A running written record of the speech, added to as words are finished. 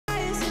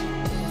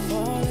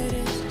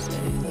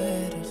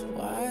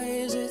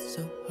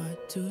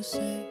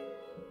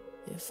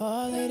if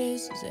all it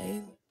is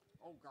a...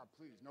 Oh, God,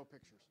 please, no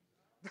pictures.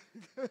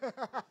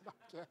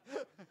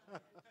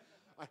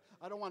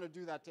 I don't want to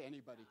do that to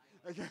anybody.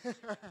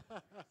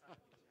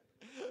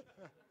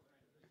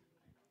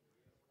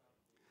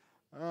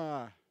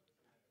 uh,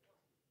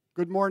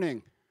 Good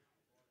morning.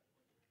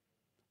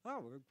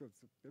 Oh,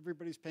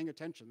 everybody's paying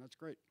attention. That's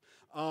great.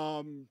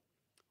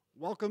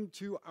 Welcome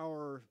to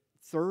our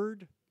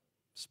third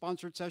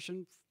sponsored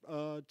session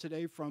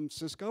today from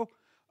Cisco.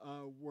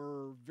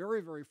 We're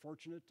very, very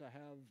fortunate to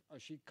have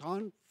Ashik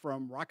Khan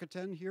from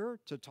Rakuten here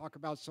to talk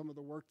about some of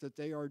the work that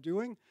they are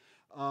doing.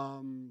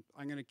 I'm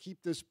going to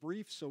keep this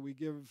brief so we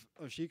give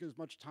Ashik as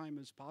much time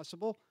as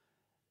possible.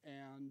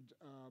 And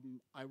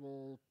I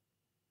will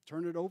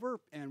turn it over,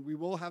 and we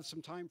will have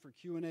some time for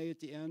Q&A at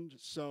the end.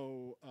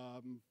 So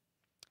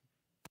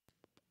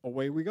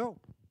away we go.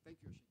 Thank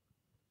you, Ashik.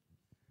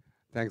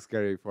 Thanks,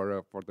 Gary,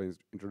 for the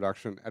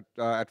introduction.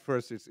 At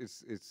first,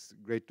 it's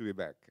great to be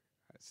back.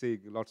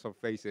 Seeing lots of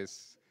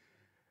faces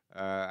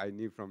I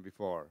knew from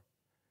before.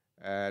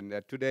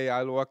 And today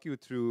I'll walk you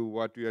through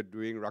what we are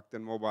doing. Rakuten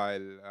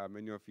Mobile,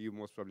 many of you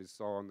most probably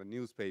saw on the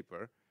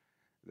newspaper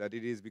that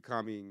it is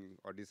becoming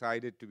or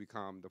decided to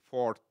become the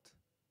fourth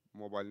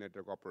mobile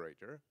network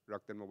operator.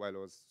 Rakuten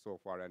Mobile was so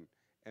far an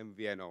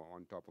MVNO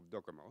on top of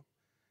Docomo,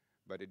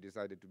 but it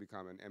decided to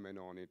become an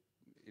MNO on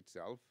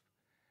itself.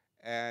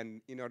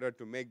 And in order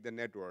to make the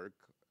network,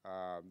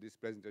 this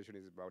presentation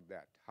is about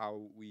that,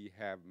 how we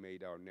have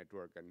made our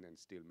network and then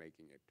still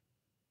making it.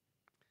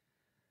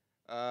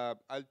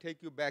 I'll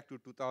take you back to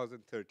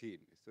 2013.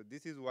 So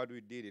this is what we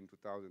did in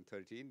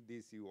 2013.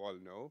 This you all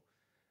know.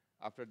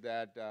 After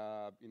that,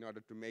 in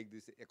order to make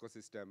this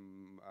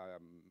ecosystem,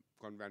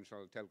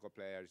 conventional telco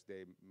players,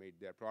 they made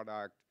their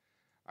product.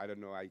 I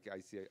don't know, I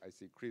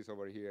see Chris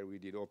over here. We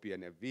did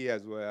OPNFV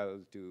as well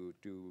to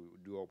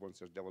do open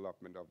source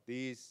development of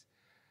these.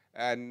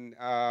 And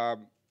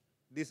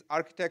this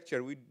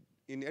architecture,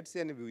 in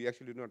HCNV, we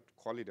actually do not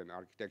call it an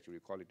architecture, we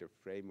call it a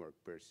framework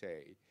per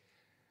se.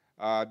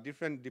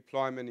 Different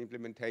deployment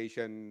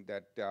implementation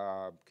that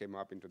came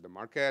up into the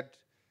market.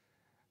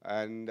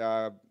 And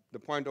the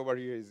point over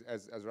here is,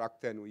 as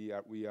Rakuten,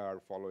 we are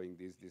following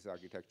this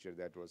architecture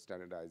that was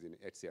standardized in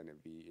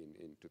HCNV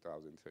in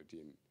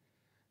 2013.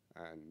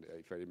 And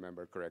if I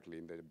remember correctly,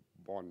 in the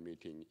Bonn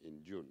meeting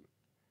in June.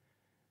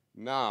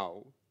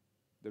 Now,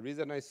 the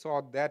reason I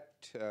saw that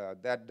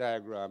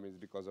diagram is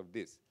because of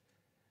this.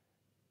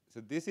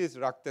 So this is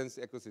Rakuten's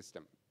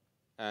ecosystem,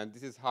 and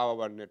this is how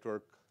our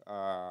network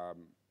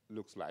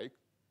looks like.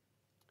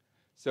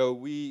 So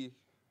we,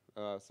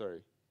 sorry.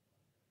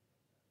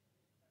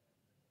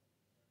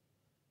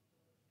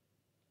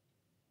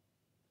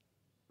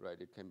 Right,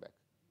 it came back.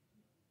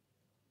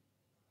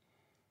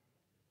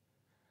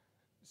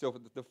 So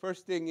the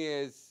first thing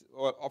is,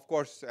 well, of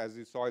course, as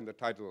you saw in the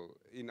title,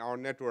 in our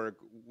network,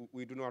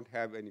 we do not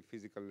have any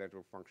physical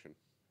network function.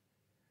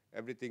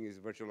 Everything is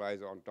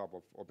virtualized on top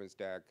of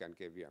OpenStack and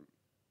KVM.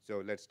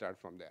 So let's start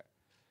from there.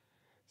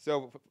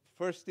 So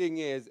first thing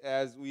is,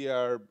 as we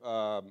are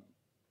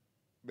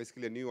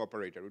basically a new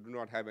operator, we do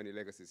not have any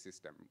legacy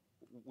system.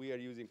 We are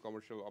using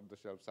commercial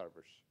off-the-shelf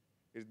servers.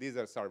 These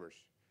are servers.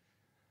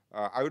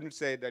 I wouldn't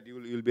say that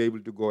you'll be able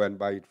to go and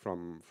buy it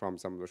from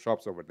some of the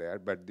shops over there,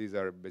 but these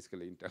are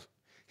basically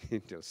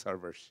Intel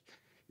servers.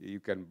 You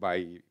can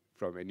buy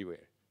from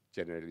anywhere,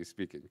 generally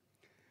speaking.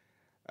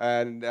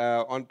 And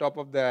on top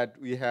of that,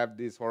 we have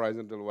this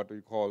horizontal, what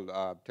we call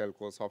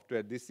telco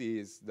software. This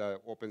is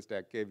the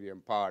OpenStack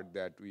KVM part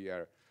that we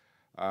are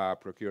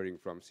procuring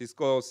from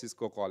Cisco.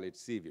 Cisco call it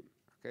CVIM.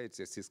 Okay,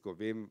 it's a Cisco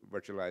VIM,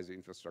 Virtualized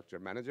Infrastructure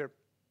Manager.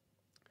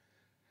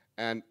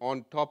 And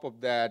on top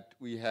of that,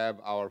 we have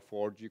our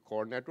 4G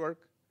core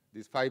network.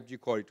 This 5G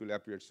core, it will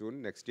appear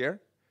soon, next year.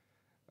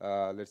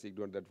 Let's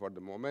ignore that for the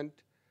moment.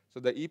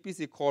 So the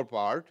EPC core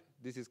part,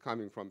 this is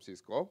coming from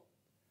Cisco.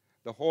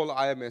 The whole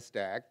IMS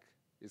stack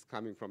is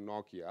coming from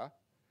Nokia.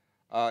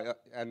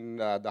 And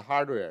the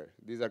hardware,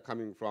 these are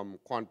coming from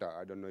Quanta.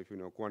 I don't know if you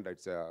know Quanta.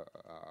 It's a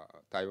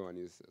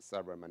Taiwanese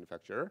server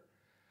manufacturer.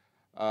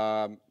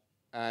 And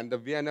the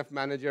VNF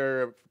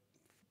manager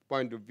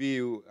point of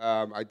view,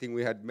 I think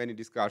we had many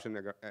discussions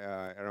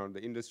around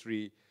the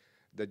industry,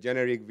 the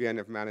generic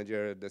VNF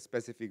manager, the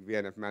specific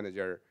VNF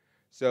manager.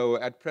 So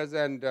at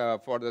present,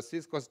 for the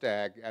Cisco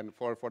stack and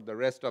for the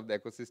rest of the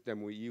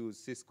ecosystem, we use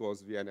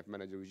Cisco's VNF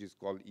manager, which is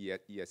called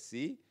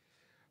ESC.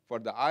 For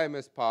the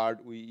IMS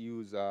part, we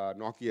use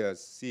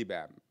Nokia's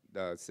CBAM,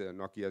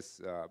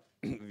 Nokia's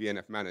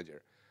VNF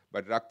manager.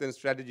 But Rakuten's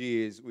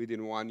strategy is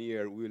within 1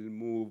 year, we'll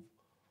move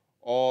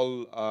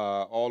all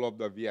of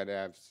the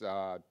VNFs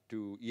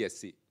to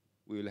ESC.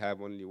 We will have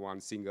only one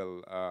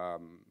single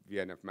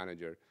VNF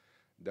manager.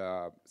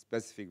 The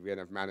specific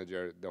VNF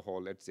manager, the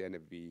whole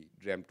HCNFV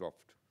dreamt of,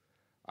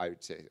 I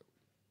would say.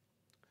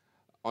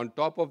 On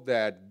top of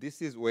that,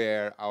 this is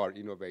where our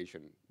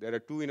innovation. There are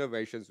two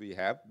innovations we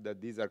have.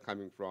 These are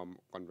coming from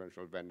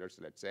conventional vendors,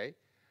 let's say.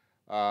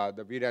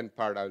 The vRAN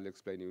part, I will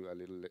explain you a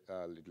little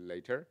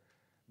later.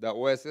 The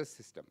OSS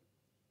system.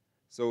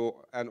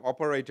 So an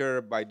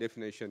operator, by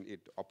definition, it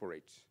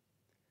operates.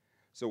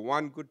 So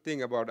one good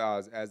thing about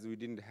us, as we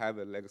didn't have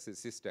a legacy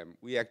system,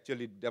 we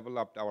actually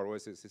developed our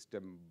OSS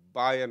system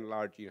by and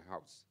large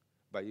in-house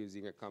by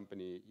using a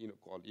company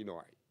called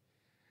Inoi.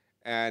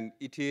 And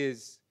it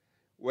is,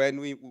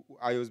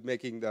 I was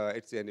making the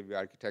HCNFV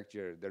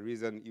architecture, the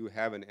reason you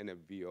have an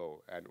NFVO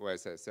and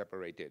OSS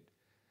separated,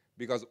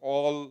 because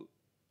all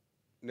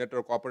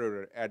network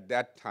operator at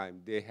that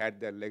time, they had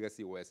their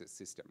legacy OSS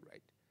system,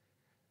 right?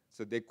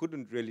 So they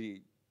couldn't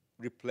really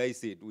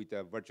replace it with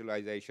a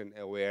virtualization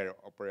aware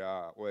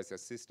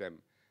OSS system.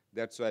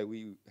 That's why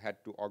we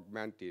had to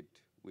augment it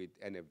with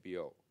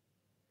NFVO.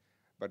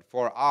 But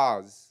for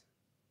us,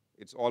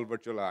 it's all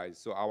virtualized.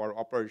 So our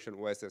operation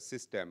OSS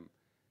system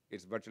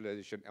is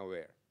virtualization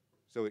aware.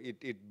 So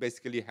it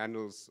basically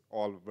handles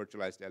all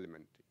virtualized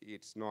element.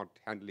 It's not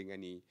handling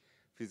any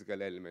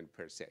physical element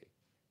per se.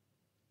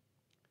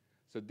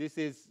 So this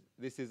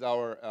is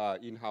our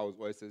in-house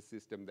OSS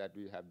system that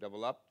we have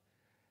developed.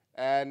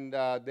 And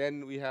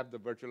then we have the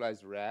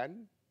virtualized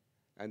RAN.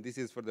 And this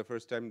is for the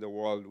first time in the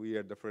world, we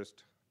are the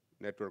first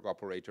network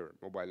operator,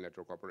 mobile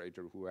network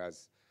operator, who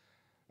has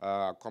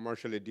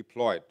commercially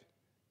deployed.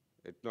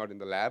 It's not in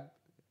the lab.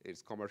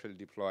 It's commercially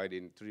deployed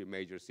in 3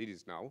 major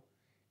cities now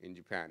in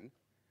Japan.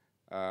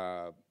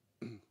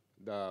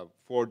 The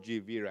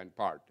 4G vRAN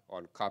part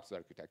on COPS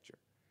architecture.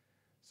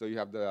 So you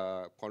have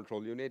the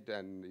control unit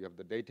and you have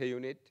the data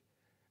unit.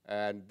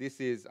 And this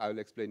is, I will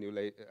explain you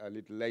a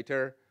little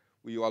later.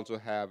 We also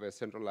have a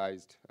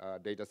centralized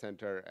data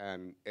center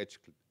and edge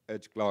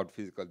cloud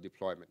physical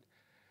deployment.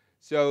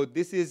 So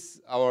this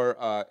is our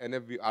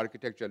NFV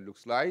architecture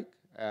looks like.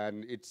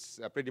 And it's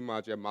pretty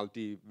much a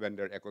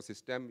multi-vendor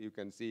ecosystem. You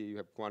can see you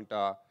have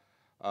Quanta.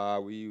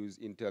 We use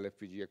Intel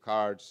FPGA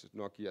cards,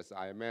 Nokia's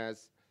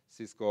IMS,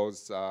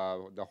 Cisco's,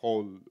 the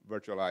whole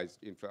virtualized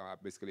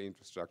basically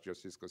infrastructure,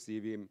 Cisco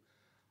CVIM.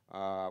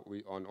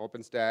 We on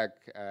OpenStack,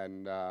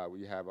 and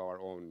we have our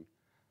own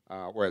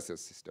OSS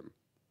system.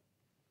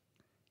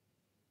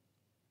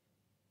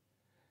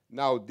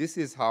 Now, this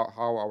is how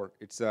our,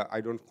 I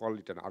don't call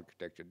it an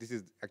architecture. This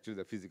is actually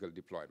the physical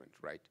deployment,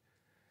 right?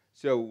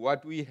 So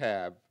what we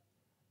have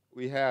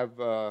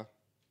a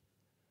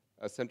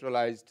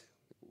centralized,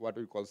 what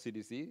we call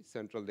CDC,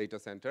 Central Data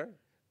Center.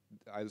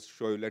 I'll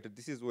show you later.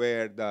 This is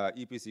where the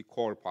EPC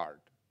core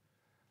part,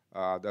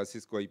 the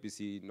Cisco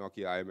EPC,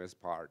 Nokia IMS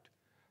part,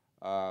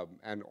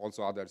 and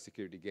also other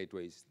security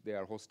gateways, they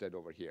are hosted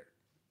over here.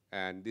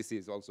 And this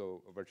is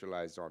also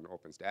virtualized on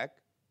OpenStack.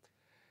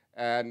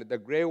 And the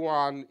gray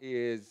one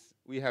is,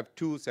 we have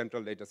 2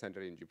 central data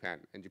centers in Japan.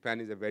 And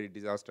Japan is a very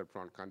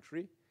disaster-prone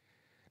country.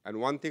 And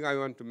one thing I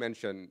want to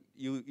mention,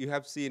 you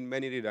have seen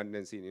many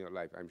redundancy in your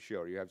life, I'm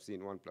sure. You have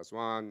seen 1 +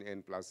 1,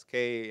 n +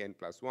 k, n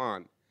 +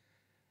 1.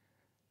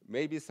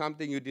 Maybe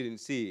something you didn't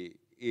see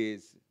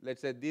is,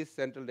 let's say this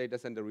central data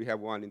center, we have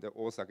one in the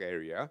Osaka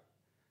area,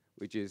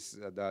 which is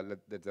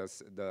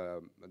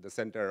the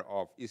center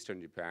of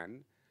Eastern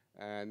Japan.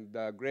 And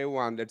the gray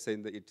one, let's say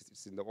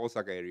it's in the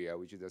Osaka area,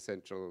 which is the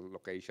central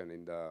location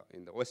in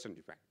the Western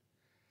Japan.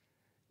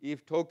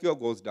 If Tokyo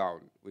goes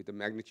down with a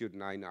magnitude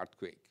 9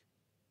 earthquake,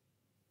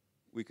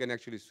 we can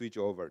actually switch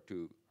over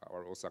to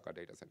our Osaka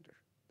data center.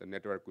 The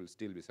network will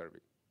still be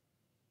serving.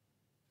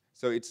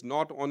 So it's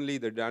not only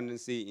the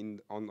redundancy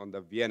on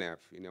the VNF,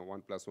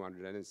 1 + 1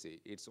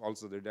 redundancy, it's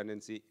also the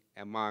redundancy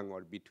among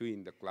or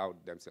between the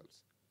cloud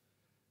themselves.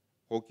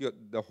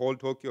 The whole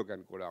Tokyo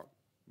can go down,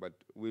 but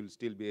we'll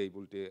still be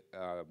able to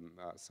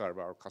serve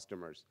our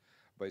customers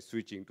by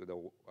switching to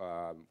the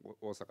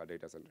Osaka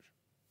data center.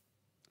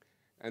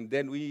 And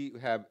then we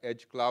have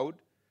edge cloud.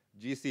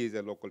 GC is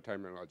a local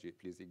terminology,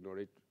 please ignore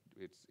it.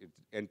 It's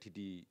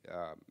entity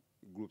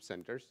group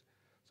centers.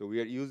 So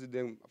we are using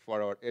them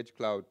for our edge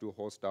cloud to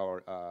host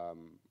our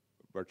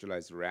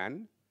virtualized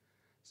RAN.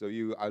 So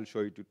I'll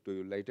show it to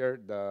you later.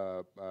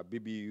 The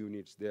BBU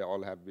units, they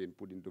all have been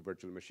put into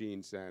virtual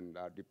machines and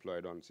are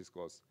deployed on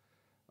Cisco's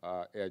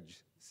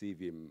edge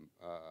CVIM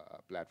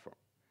platform.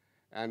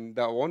 And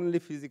the only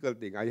physical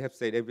thing, I have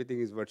said everything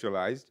is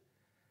virtualized,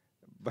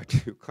 but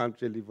you can't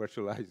really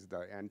virtualize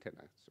the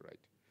antennas, right?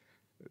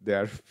 They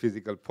are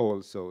physical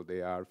poles, so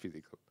they are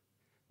physical.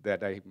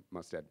 That I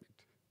must admit.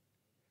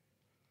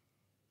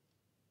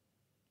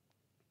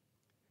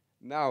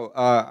 Now,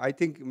 I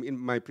think in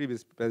my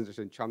previous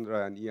presentation,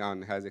 Chandra and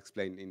Ian has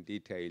explained in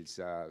details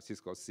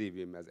Cisco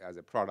CVIM as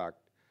a product.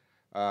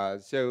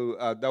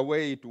 So the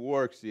way it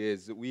works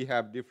is we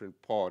have different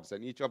pods,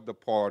 and each of the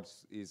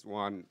pods is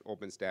one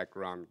OpenStack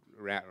run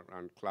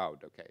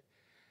cloud, okay?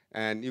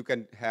 And you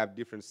can have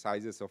different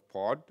sizes of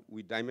pod.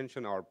 We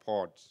dimension our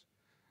pods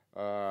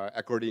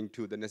according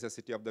to the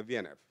necessity of the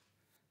VNF.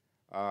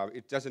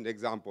 It's just an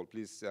example,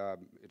 please,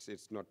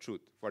 it's not truth.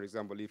 For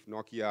example, if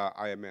Nokia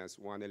IMS,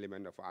 one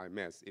element of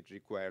IMS, it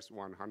requires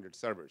 100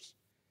 servers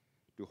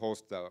to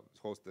host the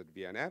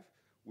VNF,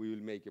 we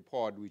will make a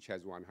pod which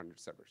has 100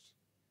 servers.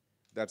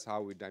 That's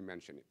how we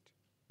dimension it.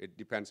 It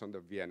depends on the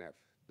VNF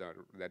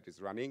that is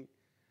running.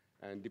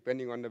 And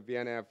depending on the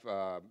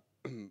VNF,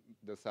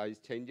 the size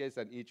changes,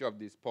 and each of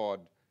these pod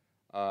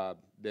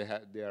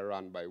They are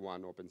run by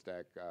one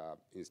OpenStack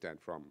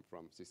instance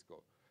from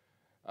Cisco.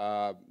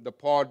 The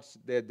pods,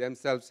 they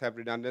themselves have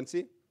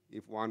redundancy.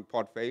 If one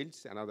pod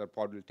fails, another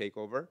pod will take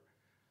over.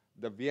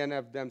 The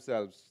VNF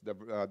themselves,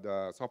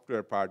 the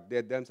software part,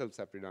 they themselves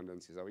have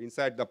redundancy. So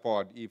inside the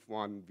pod, if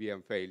one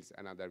VM fails,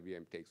 another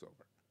VM takes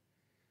over.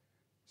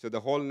 So the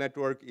whole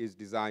network is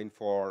designed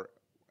for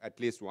at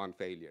least one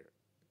failure.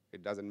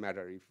 It doesn't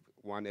matter if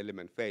one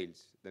element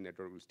fails, the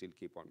network will still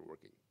keep on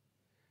working.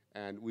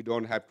 And we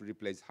don't have to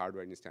replace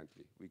hardware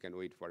instantly. We can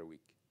wait for a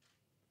week.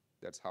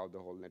 That's how the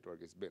whole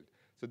network is built.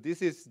 So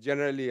this is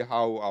generally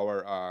how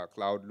our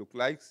cloud looks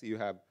like. You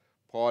have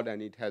pod,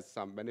 and it has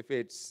some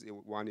benefits.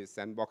 One is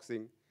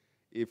sandboxing.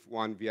 If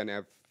one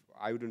VNF,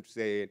 I wouldn't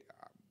say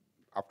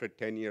after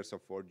 10 years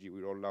of 4G,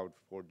 we rolled out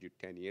 4G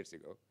 10 years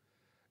ago,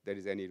 there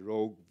is any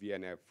rogue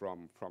VNF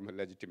from a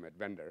legitimate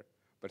vendor.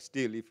 But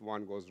still, if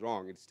one goes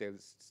wrong, it still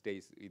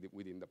stays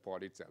within the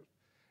pod itself.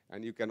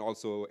 And you can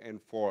also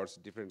enforce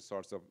different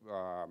sorts of,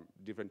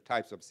 different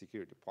types of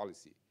security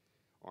policy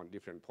on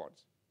different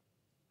pods.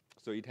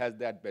 So it has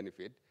that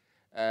benefit.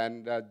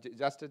 And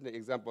just as an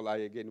example, I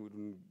again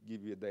wouldn't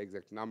give you the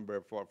exact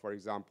number. For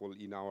example,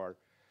 in our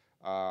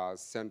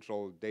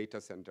central data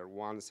center,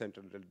 one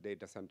central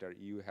data center,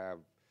 you have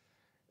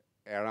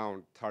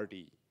around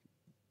 30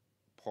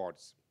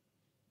 pods,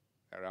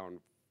 around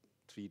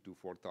 3,000 to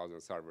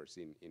 4,000 servers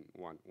in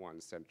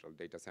one central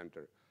data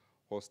center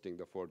hosting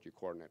the 4G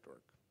core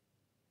network.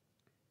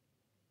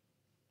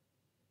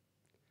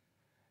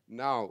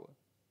 Now,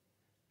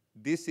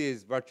 this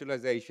is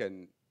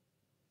virtualization,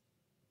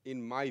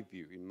 in my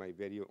view, in my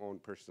very own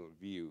personal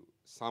view,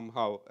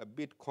 somehow a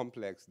bit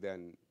complex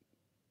than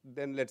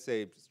let's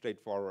say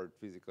straightforward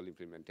physical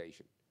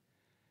implementation.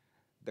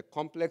 The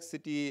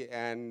complexity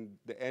and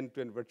the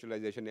end-to-end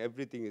virtualization,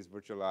 everything is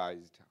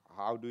virtualized.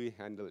 How do we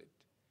handle it?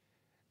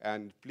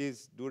 And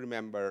please do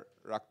remember,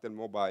 Rakuten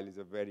Mobile is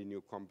a very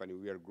new company.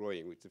 We are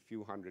growing. It's a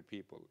few hundred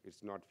people.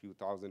 It's not a few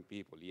thousand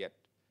people yet.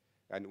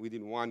 And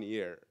within 1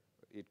 year,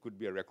 it could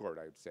be a record,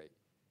 I would say,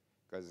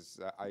 because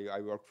I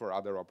worked for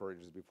other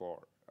operators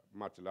before,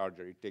 much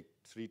larger. It takes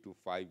 3 to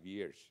 5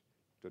 years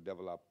to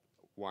develop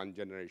one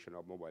generation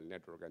of mobile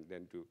network and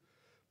then to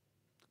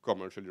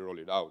commercially roll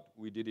it out.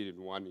 We did it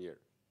in 1 year,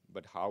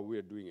 but how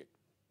we're doing it.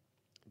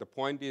 The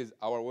point is,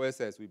 our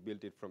OSS, we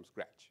built it from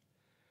scratch.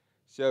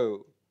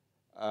 So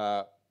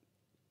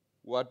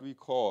what we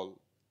call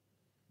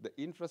the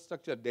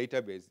infrastructure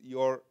database,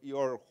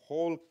 your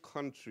whole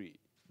country,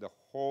 the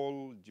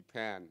whole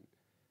Japan,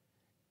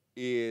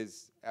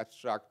 is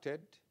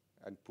abstracted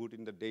and put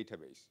in the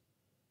database.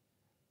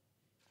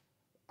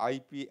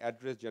 IP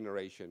address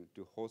generation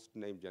to host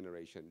name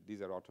generation,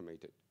 these are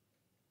automated.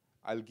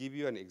 I'll give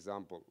you an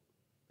example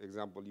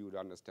you would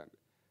understand.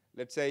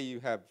 Let's say you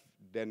have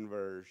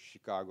Denver,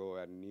 Chicago,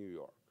 and New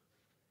York.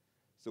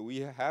 So we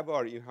have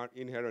our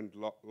inherent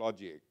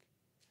logic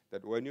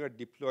that when you are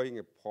deploying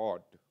a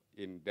pod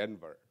in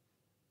Denver,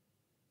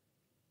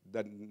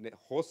 the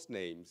host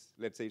names,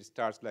 let's say it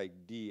starts like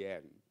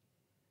DN,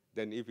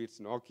 then if it's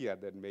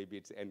Nokia, then maybe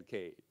it's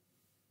NK.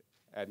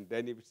 And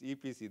then if it's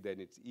EPC, then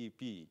it's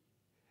EP.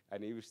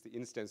 And if it's the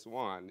instance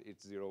 1,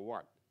 it's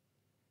 01.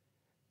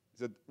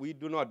 So we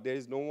do not, there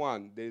is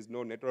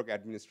no network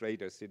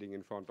administrator sitting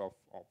in front of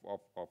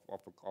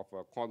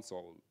a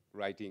console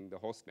writing the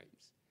host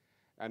names.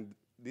 And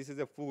this is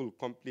a full,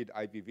 complete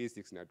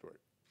IPv6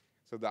 network.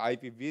 So the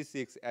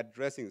IPv6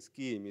 addressing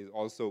scheme is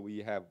also,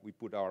 we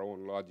put our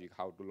own logic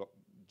how to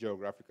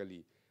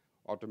geographically,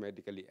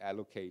 automatically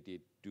allocate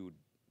it to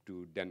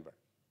Denver.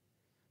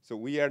 So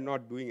we are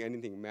not doing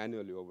anything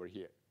manually over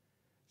here.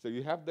 So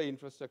you have the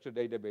infrastructure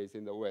database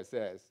in the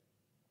OSS,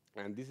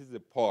 and this is a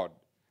pod.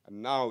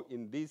 And now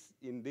in this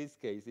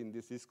case, in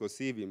this Cisco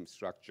CVIM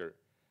structure,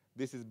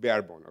 this is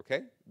bare bone,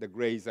 okay? The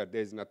grays are,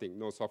 there's nothing,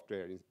 no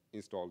software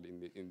installed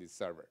in this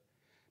server.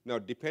 Now,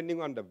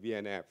 depending on the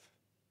VNF,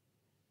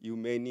 you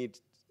may need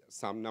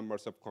some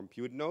numbers of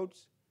compute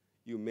nodes.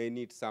 You may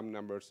need some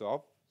numbers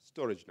of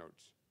storage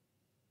nodes.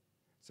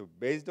 So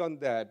based on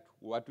that,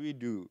 what we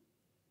do,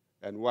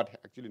 and what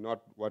actually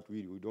not what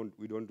we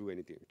don't do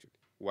anything actually.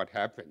 What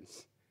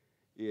happens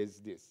is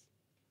this.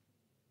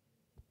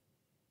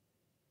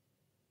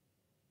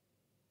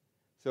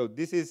 So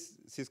this is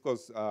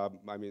Cisco's,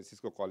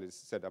 Cisco call is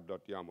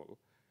setup.yaml.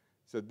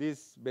 So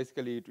this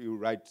basically you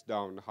write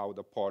down how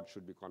the pod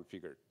should be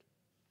configured.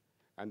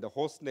 And the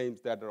host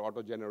names that are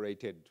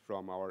auto-generated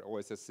from our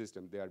OSS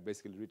system, they are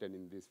basically written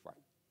in this file.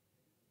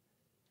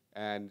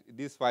 And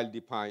this file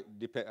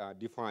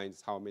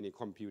defines how many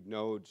compute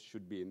nodes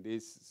should be in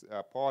this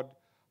pod,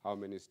 how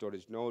many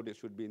storage nodes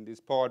should be in this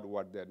pod,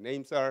 what their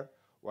names are,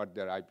 what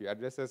their IP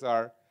addresses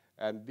are.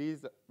 And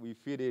these, we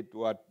feed it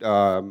what,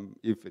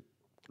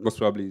 most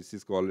probably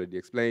Cisco already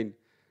explained,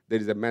 there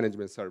is a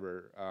management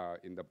server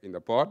in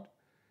the pod.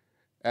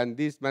 And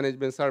this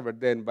management server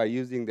then, by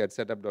using that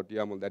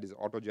setup.yaml that is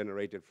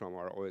auto-generated from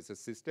our OSS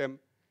system,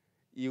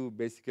 you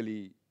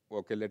basically,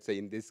 okay, let's say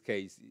in this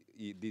case,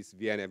 this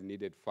VNF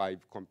needed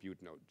 5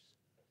 compute nodes,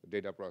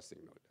 data processing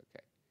node,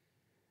 okay.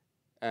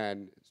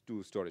 and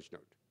 2 storage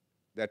node.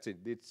 That's it.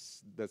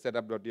 It's the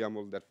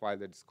setup.yaml, that file,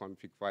 that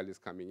config file is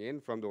coming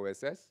in from the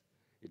OSS.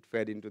 It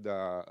fed into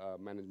the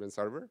management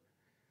server,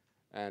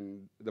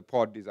 and the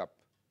pod is up.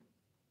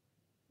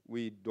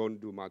 We don't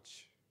do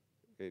much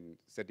in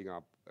setting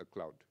up a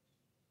cloud.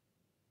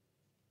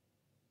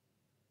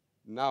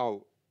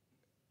 Now,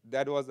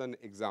 that was an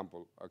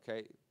example,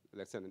 okay?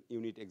 Let's say a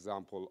unit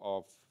example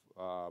of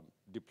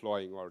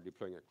deploying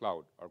a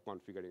cloud or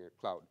configuring a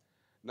cloud.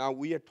 Now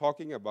we are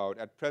talking about,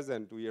 at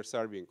present, we are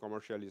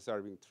commercially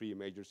serving 3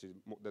 major cities,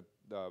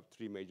 the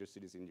 3 major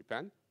cities in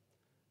Japan: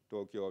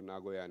 Tokyo,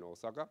 Nagoya, and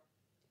Osaka,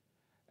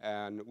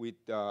 and with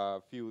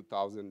a few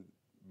thousand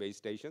base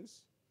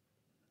stations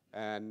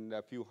and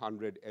a few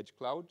hundred edge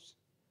clouds,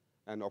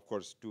 and of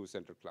course 2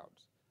 central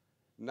clouds.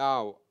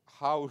 Now,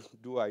 how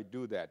do I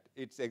do that?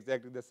 It's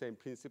exactly the same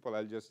principle.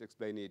 I'll just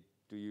explain it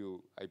to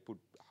you. I put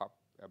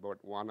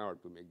about 1 hour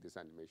to make this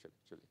animation,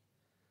 actually.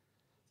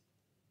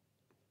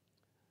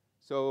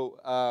 So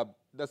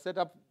the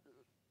setup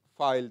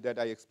file that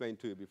I explained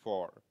to you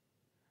before,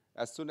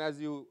 as soon as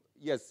you,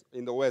 yes,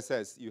 in the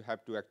OSS, you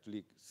have to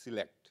actually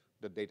select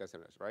the data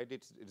centers, right?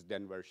 It's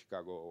Denver,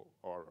 Chicago,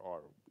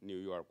 or New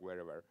York,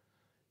 wherever.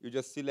 You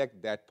just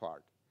select that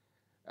part.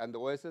 And the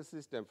OSS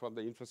system from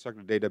the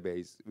infrastructure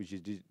database, which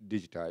is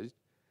digitized,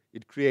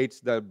 it creates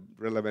the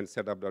relevant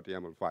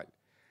setup.yaml file.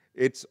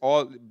 It's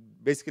all,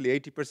 basically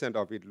 80%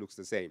 of it looks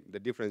the same. The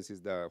difference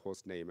is the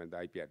host name and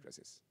the IP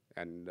addresses,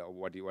 and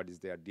what is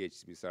their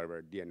DHCP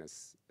server,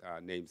 DNS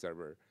name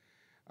server,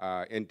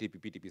 NTP,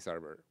 PTP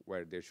server,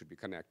 where they should be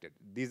connected.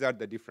 These are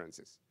the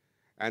differences.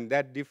 And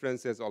that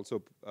differences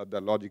also, the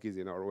logic is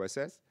in our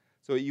OSS.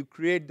 So you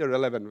create the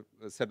relevant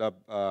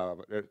setup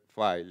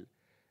file,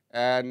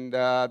 and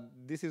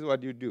this is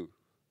what you do.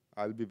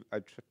 I'll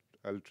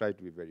try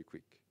to be very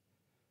quick.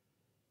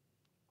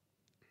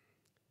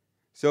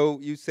 So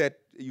you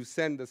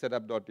send the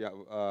setup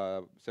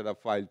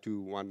file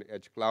to one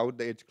edge cloud.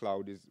 The edge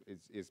cloud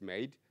is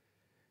made.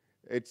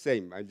 It's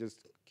same. I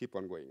just keep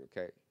on going,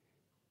 okay?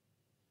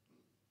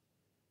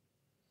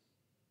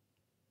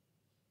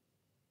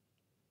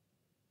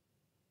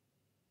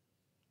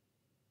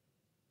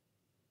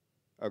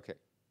 Okay.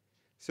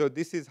 So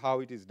this is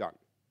how it is done.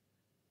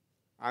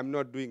 I'm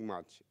not doing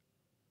much.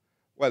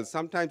 Well,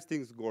 sometimes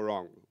things go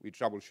wrong. We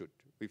troubleshoot.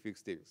 We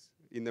fix things.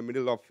 In the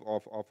middle of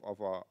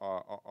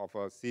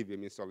a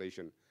CVM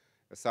installation,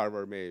 a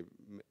server may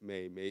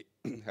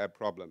have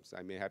problems.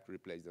 I may have to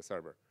replace the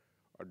server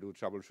or do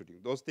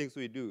troubleshooting. Those things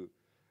we do,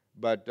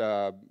 but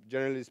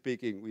generally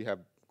speaking, we have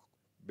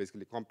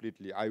basically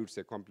I would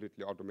say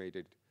completely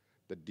automated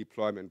the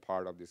deployment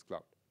part of this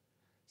cloud.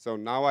 So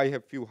now I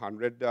have few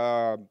hundred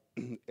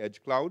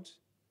edge clouds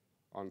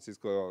on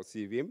Cisco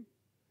CVM.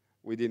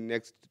 Within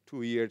next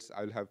 2 years,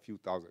 I'll have few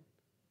thousand.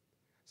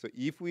 So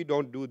if we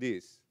don't do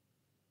this,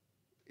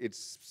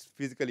 it's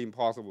physically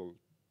impossible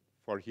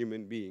for a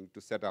human being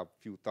to set up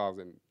few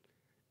thousand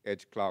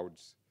edge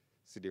clouds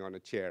sitting on a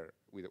chair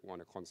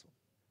on a console.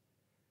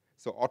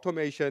 So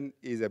automation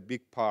is a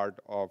big part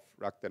of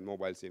Rakuten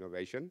Mobile's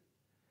innovation.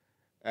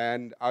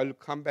 And I'll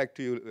come back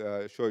to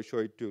you, show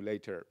it to you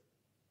later.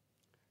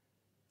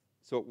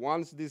 So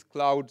once these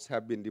clouds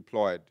have been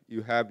deployed,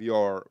 you have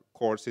your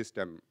core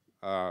system,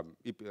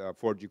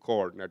 4G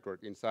core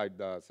network inside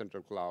the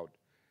central cloud,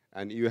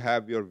 and you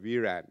have your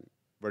vRAN,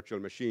 virtual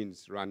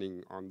machines,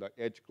 running on the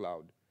edge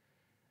cloud.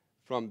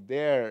 From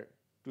there,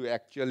 to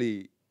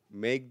actually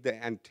make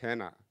the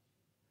antenna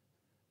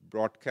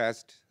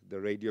broadcast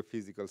the radio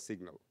physical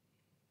signal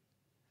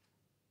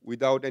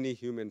without any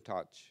human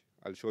touch,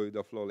 I'll show you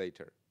the flow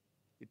later,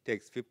 it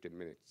takes 15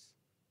 minutes.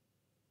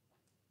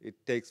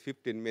 It takes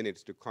 15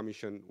 minutes to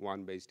commission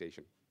one base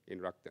station in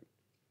Rakuten.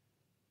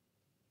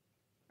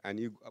 And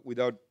you,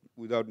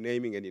 without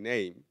naming any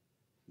name,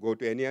 go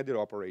to any other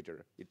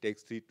operator. It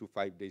takes 3 to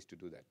 5 days to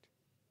do that,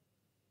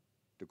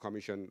 to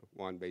commission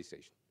one base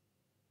station.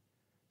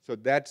 So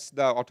that's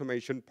the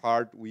automation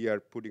part. We are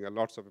putting a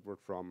lots of effort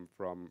from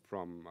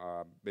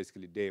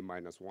basically day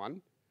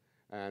 -1.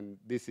 And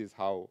this is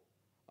how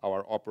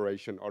our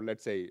operation, or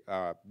let's say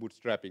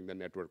bootstrapping the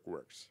network,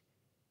 works.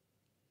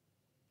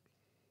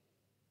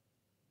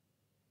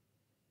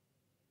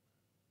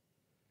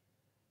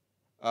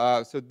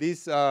 So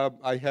this,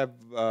 I have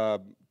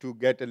to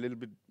get a little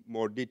bit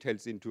more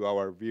details into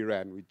our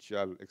vRAN, which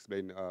I'll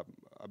explain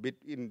a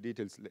bit in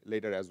details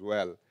later as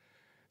well.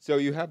 So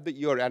you have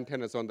your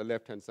antennas on the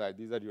left-hand side.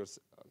 These are your,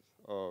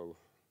 oh,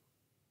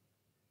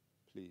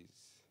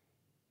 please.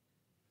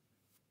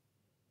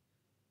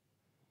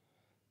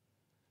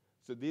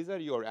 So these are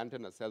your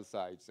antenna cell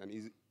sites,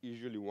 and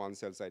usually one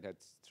cell site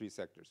has 3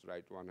 sectors,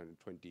 right?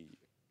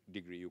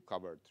 120-degree you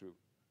cover through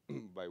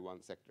by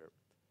one sector.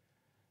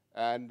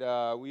 And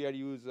we are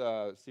use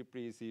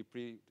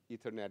CPRI,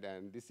 Ethernet,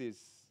 and this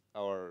is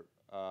our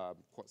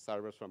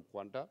servers from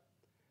Quanta.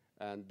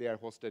 And they are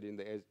hosted in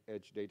the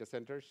edge data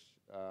centers.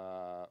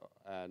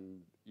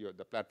 And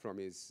the platform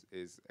is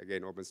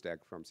again,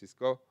 OpenStack from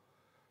Cisco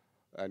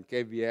and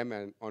KVM.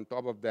 And on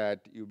top of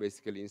that, you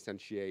basically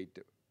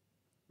instantiate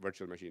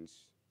virtual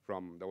machines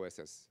from the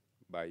OSS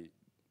by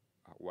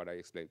what I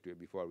explained to you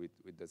before with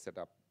the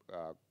setup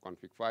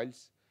config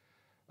files.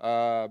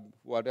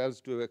 What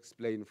else to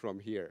explain from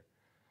here?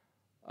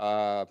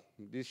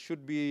 This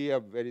should be a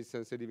very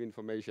sensitive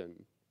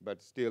information,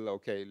 but still,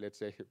 okay, let's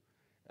say,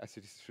 as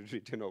it is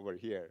written over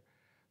here.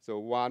 So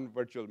one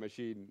virtual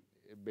machine,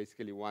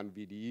 basically one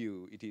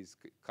VDU, it is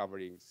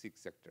covering 6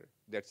 sectors.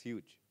 That's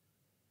huge.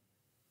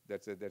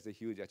 That's a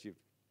huge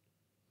achievement.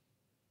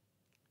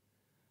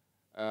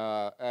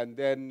 And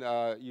then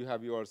you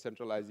have your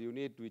centralized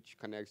unit, which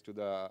connects to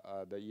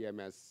the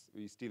EMS.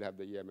 We still have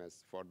the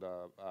EMS for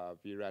the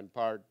vRAN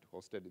part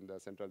hosted in the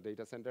central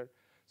data center.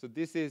 So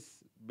this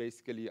is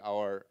basically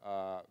our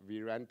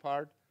vRAN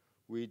part,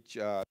 which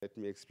let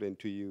me explain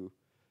to you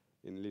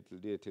in little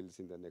details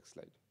in the next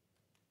slide.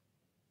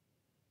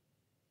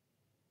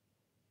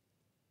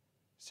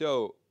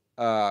 So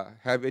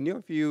have any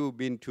of you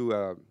been to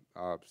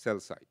a cell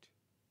site?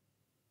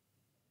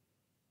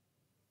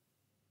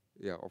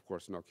 Yeah, of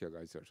course, Nokia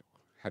guys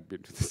had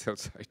been to the cell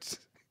sites.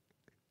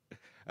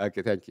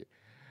 Okay, thank you.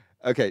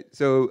 Okay,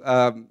 so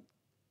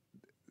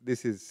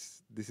this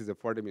is a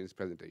 40 minutes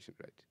presentation,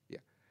 right? Yeah.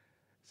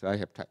 So I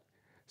have time.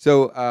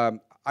 So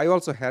I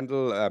also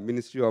handle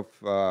Ministry of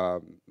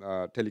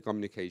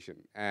Telecommunication,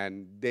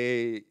 and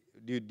they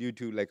due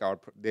to like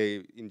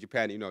they in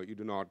Japan, you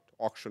do not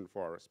auction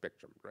for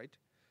spectrum, right?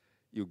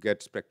 You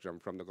get spectrum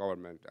from the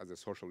government as a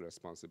social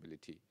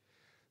responsibility.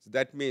 So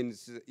that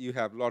means you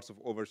have lots of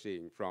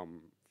overseeing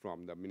from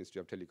the Ministry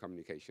of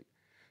Telecommunication.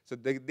 So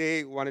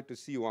they wanted to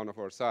see one of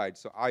our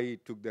sites, so I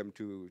took them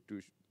to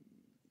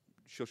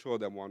show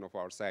them one of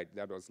our sites.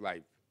 That was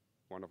live,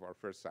 one of our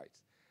first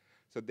sites.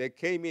 So they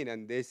came in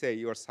and they say,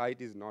 your site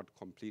is not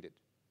completed.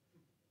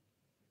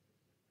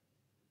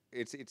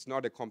 It's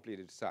not a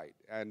completed site.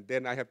 And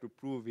then I have to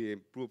prove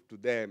to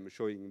them,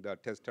 showing the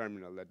test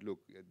terminal that, look,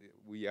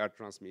 we are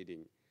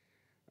transmitting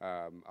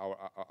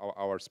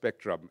our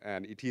spectrum,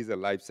 and it is a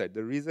live site.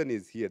 The reason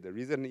is here. The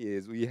reason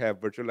is we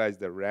have virtualized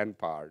the RAN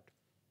part.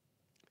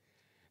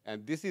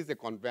 And this is a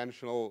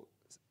conventional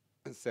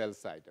cell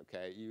site,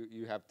 okay?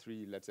 You have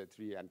let's say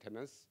three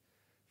antennas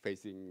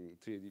facing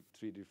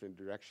three different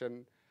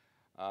directions.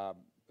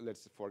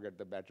 Let's forget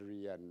the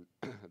battery and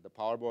the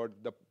power board.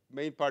 The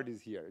main part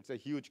is here. It's a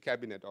huge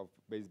cabinet of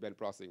baseband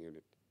processing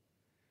unit.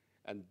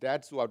 And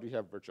that's what we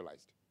have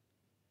virtualized.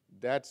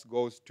 That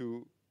goes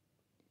to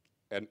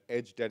an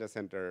edge data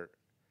center,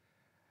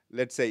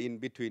 let's say in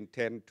between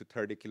 10 to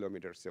 30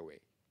 kilometers away,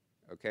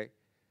 okay?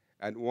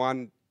 And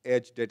one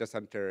edge data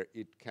center,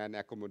 it can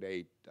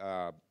accommodate,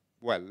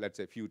 well, let's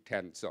say a few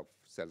tens of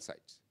cell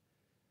sites.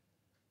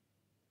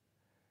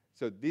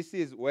 So this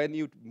is when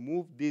you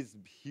move this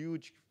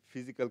huge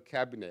physical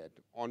cabinet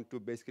onto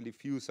basically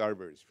few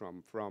servers,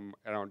 from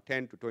around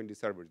 10 to 20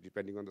 servers,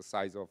 depending on the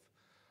size of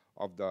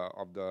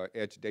the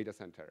edge data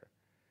center.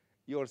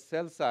 Your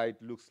cell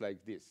site looks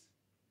like this.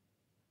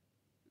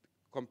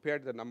 Compare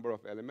the number of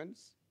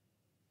elements.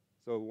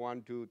 So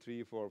 1, 2,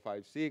 3, 4,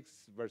 5, 6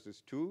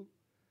 versus 2.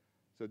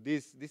 So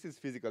this is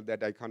physical,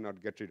 that I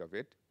cannot get rid of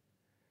it.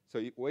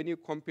 So when you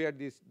compare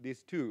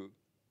these two,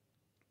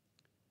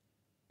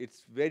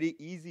 it's very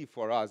easy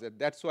for us. And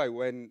that's why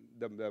when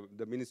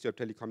the Ministry of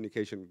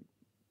Telecommunication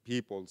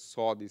people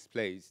saw this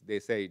place,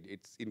 they said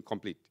it's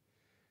incomplete.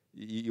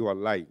 You are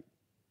lying.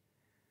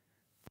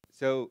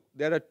 So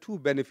there are two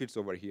benefits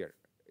over here.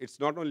 It's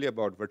not only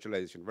about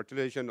virtualization.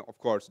 Virtualization, of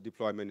course,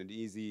 deployment is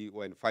easy.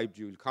 When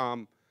 5G will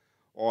come,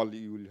 all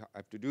you will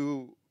have to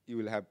do, you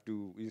will have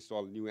to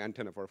install new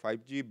antenna for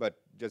 5G, but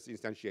just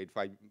instantiate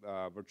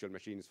virtual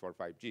machines for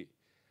 5G.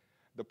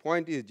 The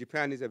point is,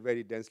 Japan is a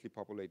very densely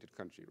populated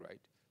country, right?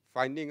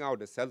 Finding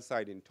out a cell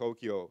site in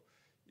Tokyo,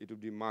 it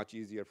would be much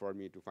easier for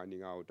me to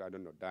finding out, I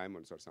don't know,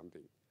 diamonds or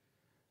something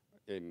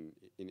in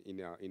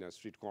a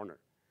street corner.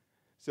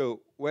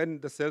 So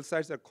when the cell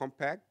sites are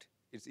compact,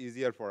 it's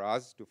easier for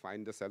us to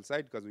find the cell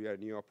site because we are a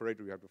new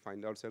operator, we have to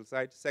find our cell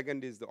site.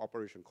 Second is the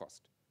operation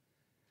cost.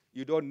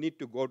 You don't need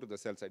to go to the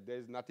cell site. There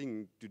is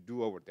nothing to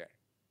do over there.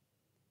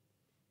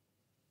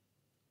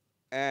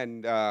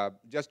 And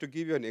just to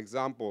give you an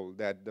example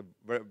that the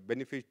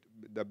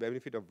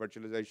benefit of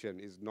virtualization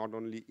is not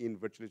only in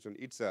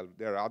virtualization itself,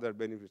 there are other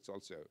benefits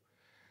also.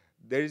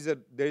 There is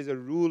a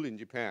rule in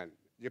Japan.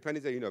 Japan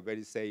is a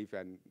very safe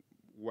and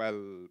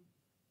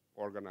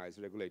well-organized,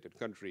 regulated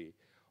country.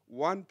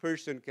 One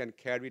person can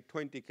carry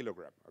 20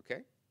 kilograms,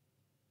 okay?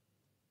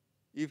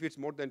 If it's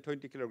more than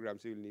 20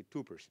 kilograms, you will need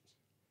 2 persons.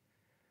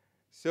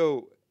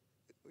 So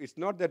it's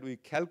not that we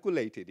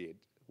calculated it.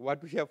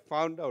 What we have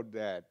found out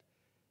that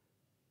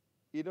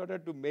in order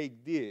to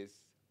make this,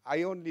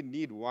 I only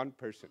need 1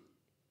 person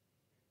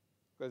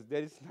because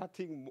there is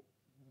nothing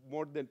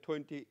more than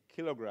 20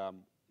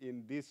 kilograms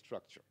in this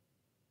structure.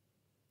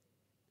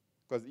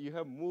 Because you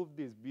have moved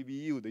this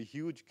BBU, the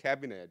huge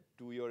cabinet,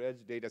 to your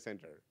edge data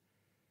center,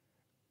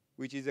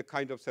 which is a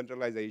kind of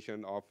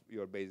centralization of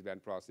your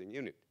baseband processing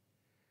unit.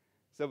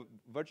 So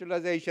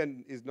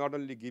virtualization is not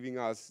only giving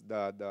us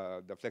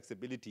the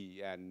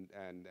flexibility and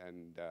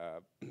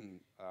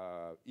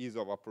ease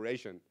of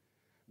operation.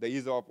 the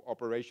ease of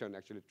operation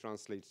actually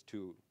translates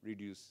to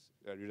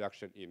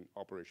reduction in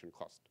operation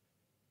cost.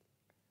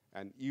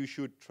 And you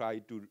should try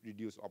to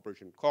reduce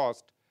operation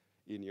cost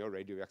in your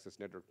radio access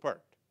network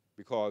part,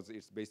 because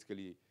it's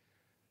basically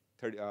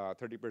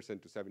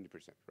 30% to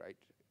 70%, right?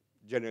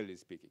 Generally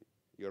speaking,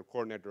 your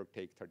core network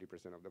takes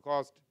 30% of the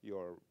cost,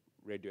 your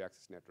radio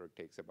access network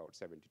takes about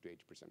 70 to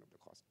 80% of the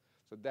cost.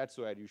 So that's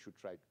where you should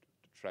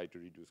try to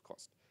reduce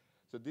cost.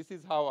 So this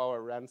is how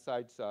our RAN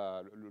sites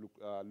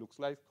looks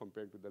like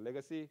compared to the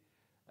legacy.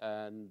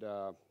 And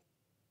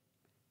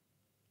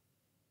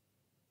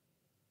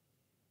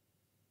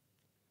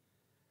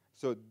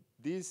so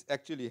this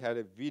actually had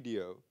a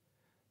video.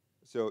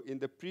 So in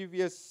the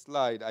previous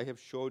slide, I have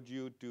showed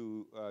you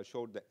to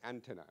show the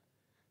antenna.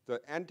 The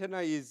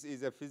antenna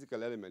is a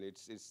physical element.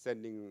 It's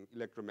sending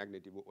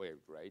electromagnetic wave,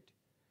 right?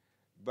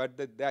 But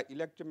that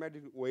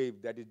electromagnetic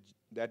wave that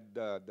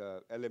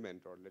the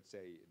element, or let's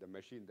say the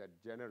machine that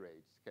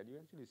generates, can you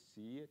actually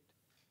see it?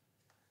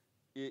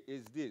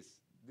 Is this.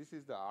 This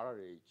is the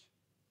RRH.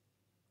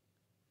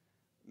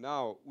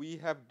 Now, we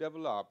have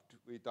developed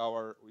with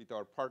our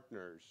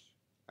partners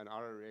an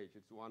RRH.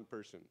 It's one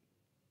person.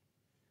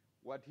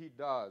 What he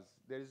does,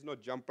 there is no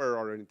jumper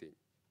or anything.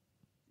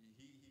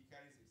 He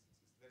carries it,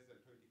 it's less than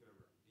 20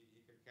 kilograms.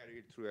 He can carry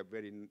it through a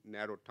very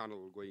narrow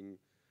tunnel going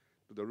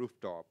to the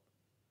rooftop.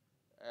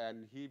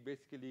 And he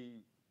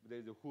basically,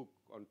 there's a hook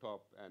on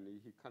top, and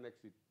he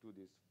connects it to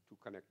these two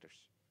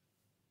connectors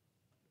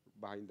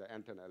behind the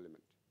antenna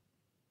element.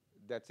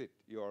 That's it.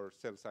 Your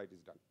cell site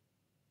is done.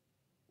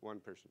 One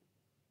person.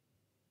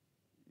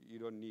 You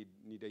don't need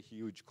a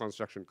huge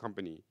construction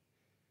company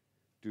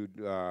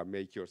to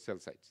make your cell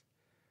sites.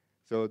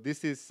 So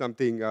this is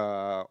something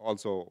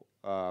also,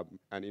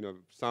 and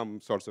some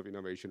sorts of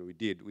innovation we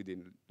did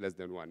within less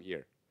than 1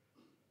 year.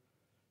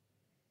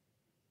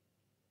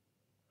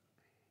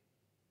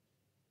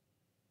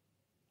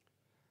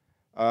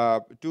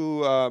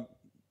 To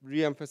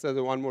re-emphasize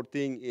one more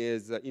thing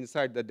is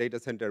inside the data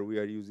center we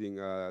are using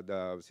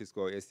the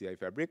Cisco ACI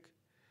fabric.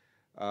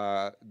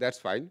 That's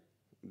fine.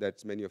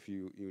 That's many of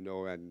you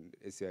know, and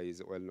ACI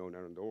is well known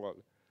around the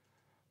world.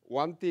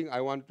 One thing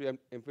I want to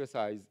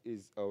emphasize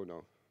is, oh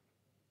no,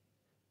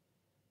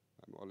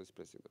 I'm always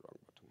pressing the wrong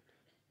button.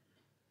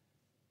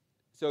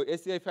 So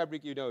ACI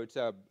fabric, it's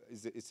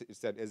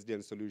an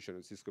SDN solution,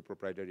 a Cisco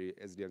proprietary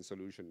SDN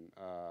solution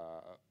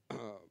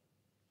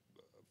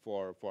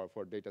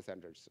for data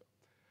centers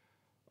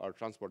or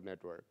transport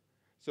network.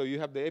 So you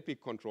have the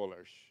EPIC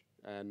controllers,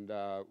 and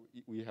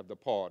we have the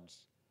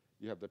pods,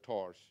 you have the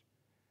TORs.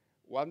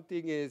 One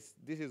thing is,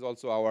 this is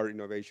also our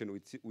innovation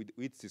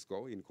with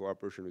Cisco, in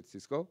cooperation with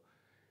Cisco,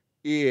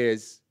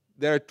 is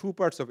there are two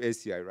parts of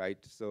ACI, right?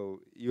 So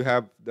you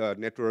have the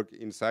network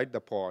inside the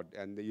pod,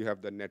 and you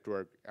have the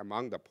network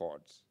among the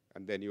pods,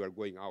 and then you are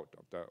going out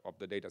of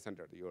the data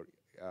center, your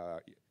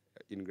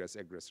ingress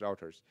egress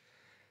routers.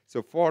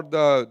 So for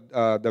the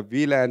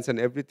VLANs and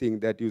everything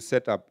that you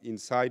set up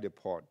inside a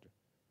pod,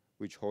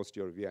 which hosts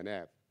your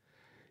VNF,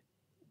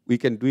 we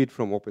can do it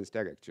from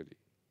OpenStack actually,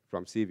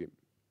 from CVIM.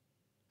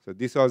 So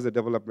this was the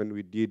development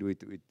we did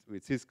with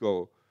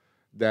Cisco,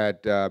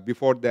 that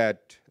before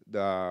that,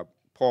 the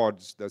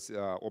pods, the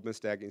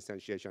OpenStack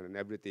instantiation and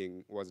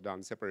everything was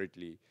done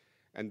separately.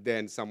 And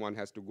then someone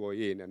has to go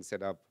in and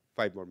set up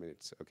 5 more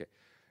minutes, okay,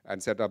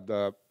 and set up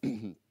the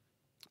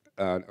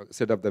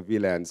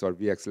VLANs or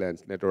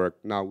VXLANs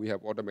network. Now we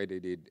have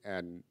automated it,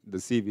 and the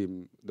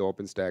CVIM, the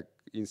OpenStack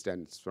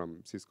instance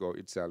from Cisco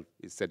itself,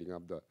 is setting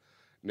up the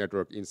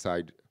network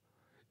inside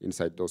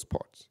those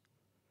pods.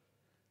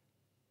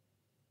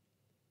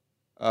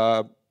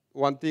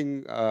 One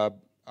thing I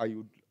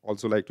would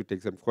also like to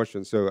take some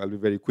questions, so I'll be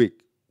very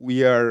quick.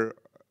 We are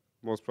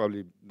most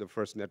probably the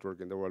first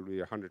network in the world.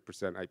 We are 100%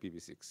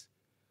 IPv6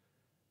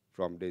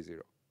 from day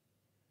zero.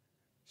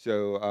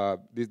 So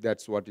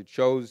that's what it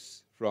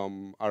shows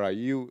from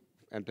RIU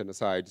antenna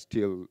sides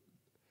till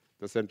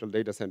the central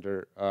data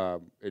center.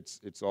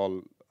 It's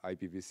all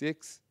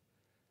IPv6.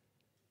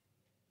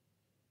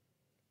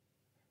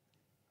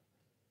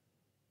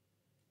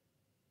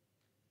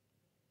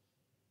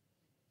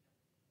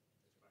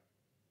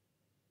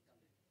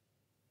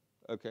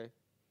 Okay.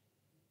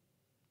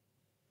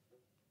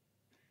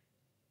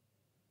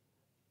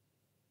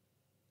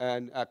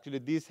 And actually,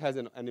 this has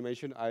an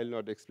animation. I'll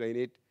not explain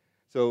it.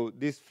 So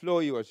this flow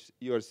you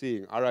are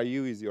seeing,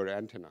 RIU is your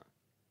antenna.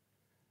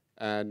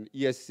 And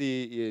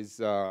ESC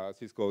is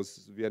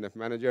Cisco's VNF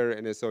manager.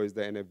 NSO is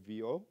the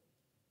NFVO.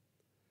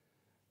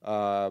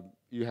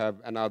 You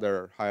have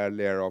another higher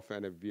layer of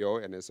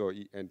NFVO,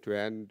 NSO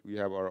end-to-end. We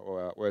have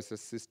our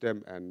OSS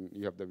system, and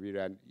you have the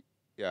vRAN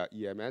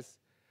EMS.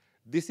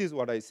 This is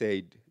what I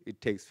said.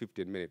 It takes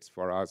 15 minutes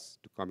for us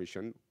to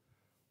commission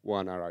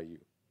one RIU.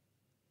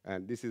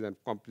 And this is a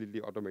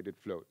completely automated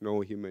flow.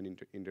 No human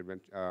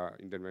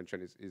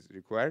intervention is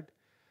required.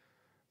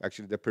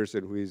 Actually, the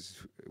person who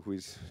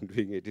is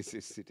doing it is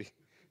sitting,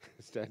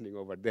 standing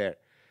over there.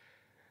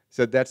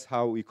 So that's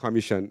how we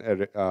commission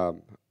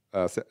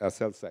a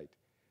cell site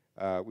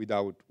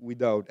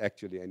without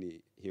actually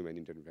any human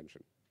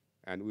intervention.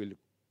 And we'll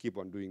keep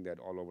on doing that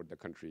all over the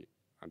country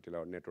until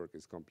our network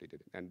is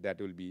completed. And that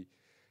will be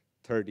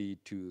 30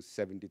 to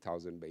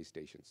 70,000 base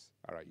stations,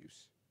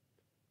 RIUs.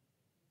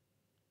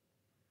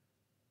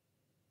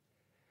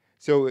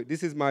 So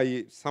this is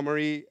my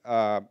summary.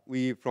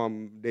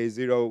 From day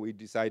zero, we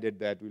decided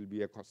that we'll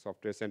be a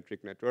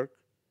software-centric network,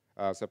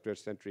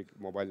 software-centric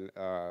mobile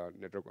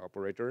network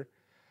operator.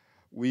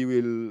 We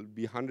will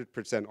be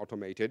 100%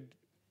 automated,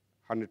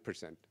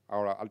 100%.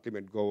 Our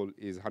ultimate goal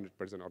is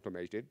 100%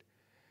 automated.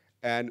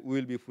 And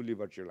we'll be fully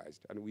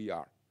virtualized, and we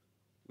are.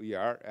 We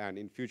are, and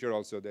in future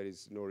also, there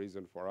is no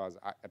reason for us,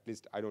 at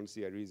least I don't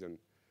see a reason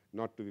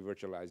not to be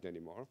virtualized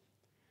anymore.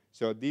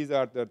 So these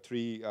are the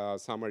three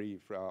summary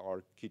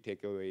or key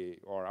takeaway,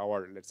 or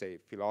our, let's say,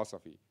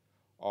 philosophy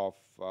of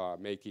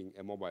making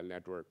a mobile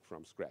network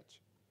from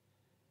scratch.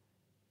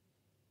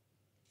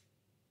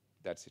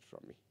 That's it from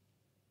me.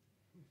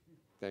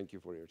 Thank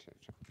you for your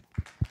attention.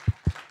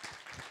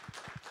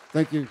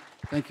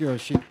 Thank you,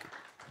 Ashik.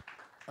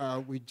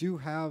 We do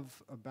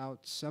have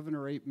about 7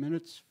 or 8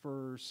 minutes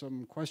for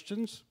some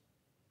questions.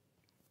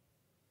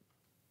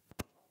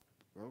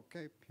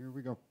 Okay, here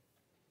we go.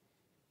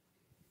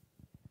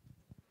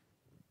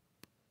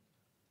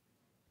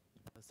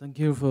 Thank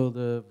you for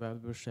the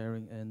valuable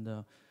sharing. And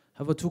I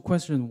have two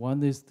questions.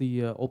 One is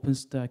the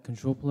OpenStack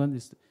control plan.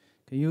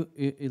 Can you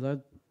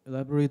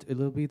elaborate a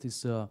little bit?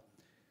 Is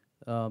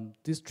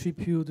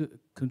distributed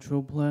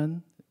control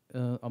plan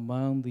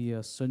among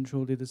the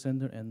central data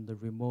center and the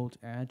remote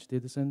edge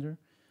data center?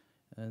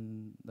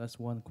 And that's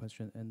one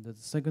question. And the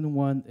second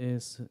one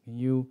is, can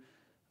you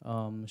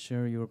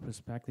share your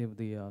perspective,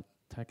 the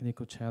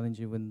technical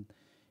challenge when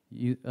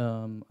you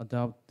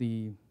adopt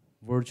the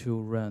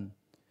virtual RAN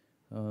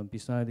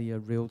beside the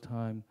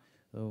real-time,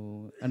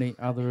 any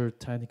other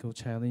technical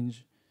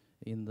challenge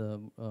in the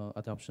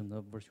adoption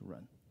of virtual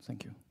RAN?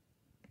 Thank you.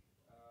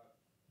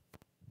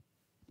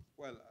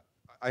 Well,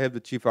 I have the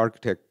chief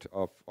architect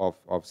of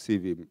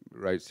CVIM,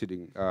 right,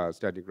 standing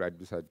right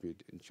beside me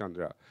in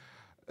Chandra.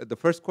 The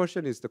first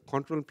question is the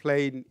control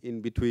plane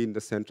in between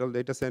the central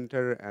data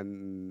center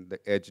and the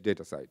edge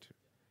data site.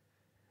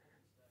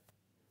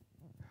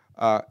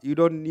 You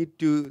don't need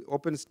to,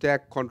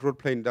 OpenStack control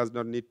plane does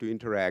not need to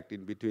interact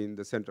in between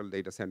the central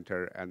data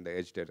center and the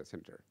edge data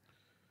center.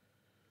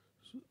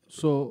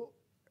 So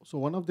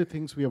one of the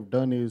things we have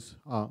done is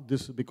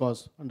this,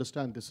 because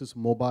understand this is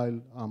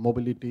mobile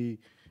mobility,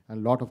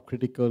 and a lot of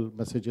critical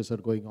messages are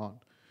going on.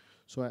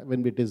 So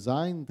when we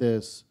designed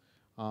this,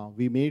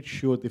 we made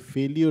sure the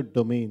failure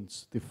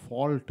domains, the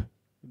fault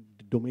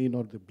domain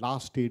or the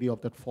blast area of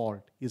that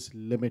fault is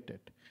limited.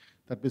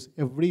 That means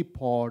every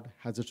pod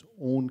has its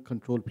own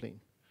control plane.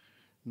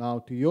 Now,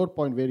 to your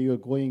point, where you're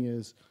going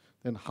is,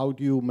 then how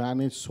do you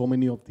manage so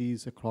many of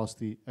these across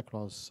the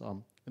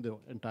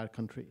entire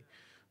country?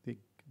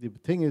 The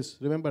thing is,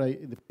 remember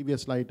in the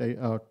previous slide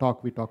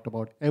we talked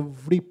about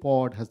every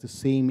pod has the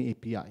same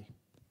API.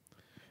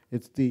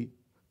 It's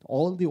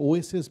all the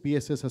OSS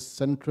BSS is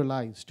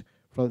centralized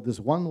from this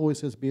one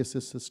OSS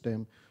BSS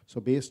system. So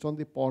based on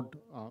the pod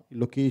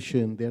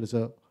location,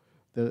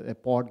 a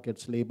pod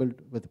gets labeled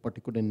with a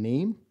particular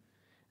name,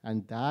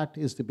 and that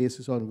is the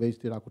basis on which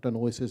the Rakuten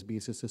OSS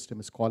BSS system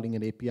is calling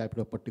an API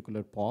to a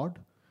particular pod,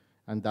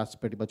 and that's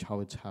pretty much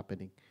how it's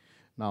happening.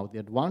 Now, the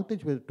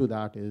advantage to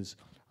that is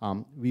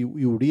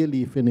you really,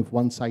 even if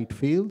one site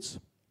fails,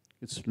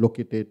 it's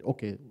located,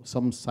 okay,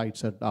 some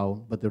sites are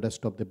down, but the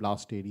rest of the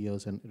blast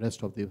areas and the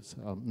rest of the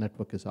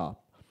network is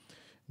up.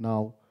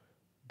 Now,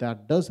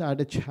 that does add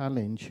a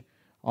challenge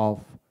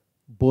of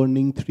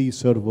burning 3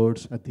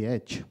 servers at the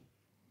edge.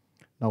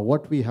 Now,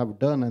 what we have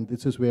done, and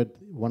this is where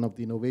one of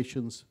the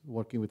innovations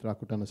working with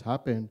Rakuten has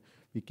happened,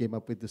 we came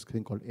up with this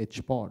thing called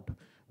edge pod,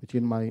 which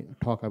in my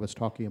talk I was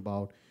talking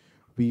about.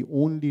 We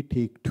only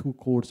take 2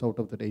 cores out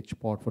of that edge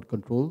pod for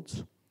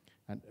controls,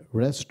 and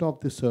rest of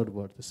the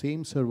server, the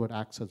same server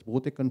acts as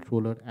both a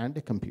controller and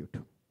a compute.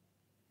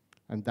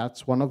 And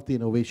that's one of the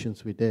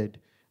innovations we did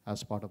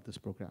as part of this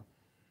program.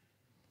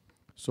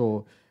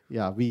 So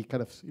yeah, we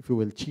kind of, if you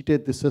will,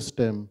 cheated the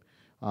system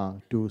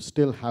to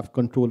still have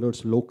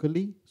controllers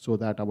locally so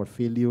that our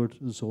failure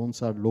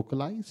zones are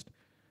localized,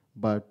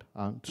 but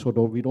so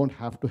that we don't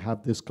have to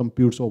have this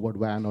computes over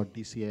WAN or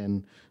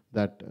DCN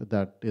that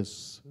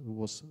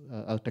was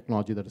a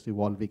technology that is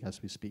evolving as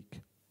we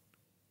speak.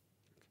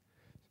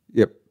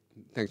 Yep,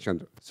 thanks,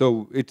 Chandra.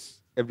 So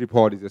every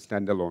pod is a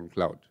standalone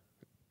cloud.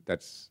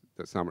 That's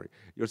the summary.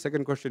 Your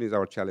second question is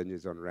our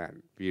challenges on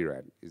RAN,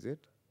 vRAN, is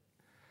it?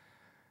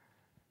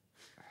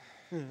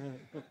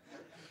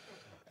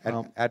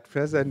 At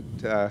present,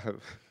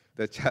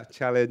 the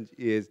challenge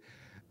is,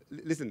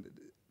 listen,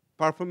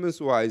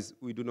 performance-wise,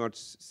 we do not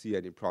see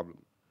any problem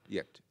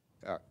yet,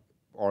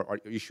 or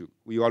issue.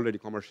 We already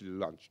commercially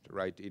launched,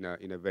 right,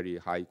 in a very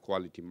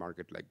high-quality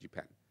market like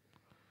Japan.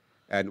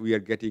 And we are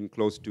getting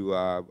close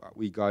to,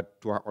 we got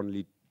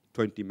only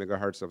 20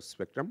 megahertz of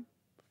spectrum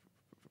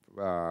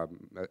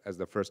as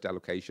the first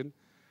allocation.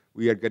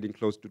 We are getting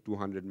close to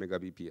 200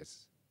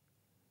 megabps,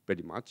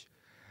 pretty much.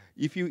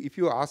 If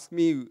you ask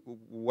me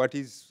what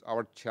is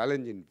our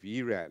challenge in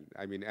vRAN,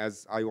 I mean,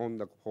 as I own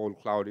the whole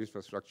cloud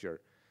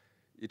infrastructure,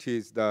 it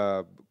is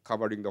the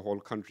covering the whole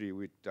country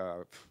with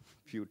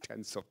few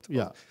tens of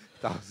Yeah.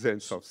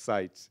 thousands of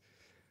sites.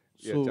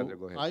 Yeah, Chandra, So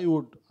go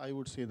ahead. I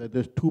would say that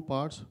there's two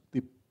parts.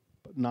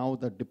 Now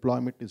that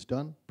deployment is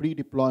done,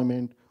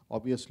 pre-deployment,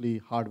 obviously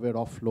hardware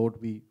offload.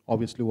 We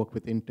obviously work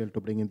with Intel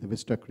to bring in the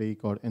Vista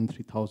Creek or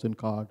N3000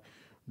 card.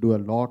 Do a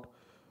lot.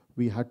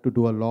 We had to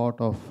do a lot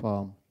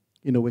of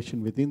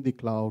innovation within the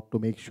cloud to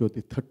make sure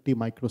the 30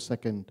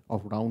 microsecond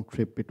of round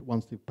trip,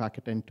 once the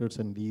packet enters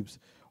and leaves,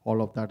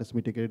 all of that is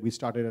mitigated. We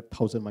started at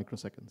 1,000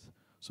 microseconds.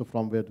 So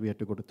from where we had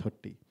to go to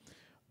 30.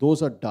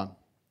 Those are done.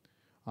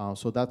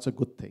 So that's a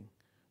good thing.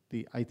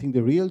 I think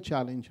the real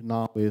challenge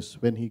now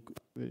is when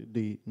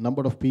the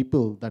number of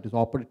people that is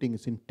operating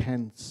is in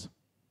tens,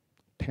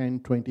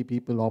 10, 20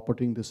 people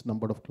operating this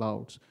number of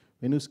clouds.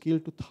 When you scale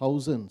to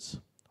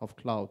thousands of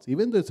clouds,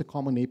 even though it's a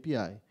common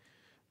API,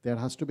 there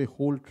has to be a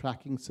whole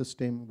tracking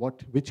system,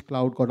 which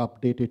cloud got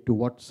updated to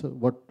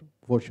what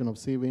version of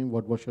Saving,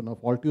 what version of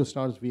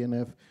AltioStar's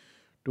VNF.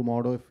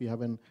 Tomorrow, if we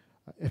have an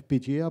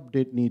FPGA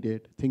update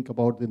needed, think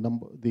about the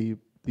number,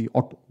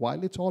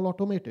 while it's all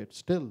automated,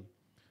 still,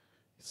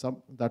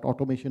 that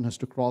automation has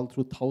to crawl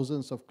through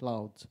thousands of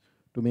clouds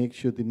to make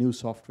sure the new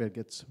software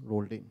gets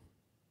rolled in.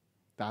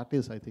 That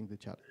is, I think, the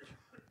challenge.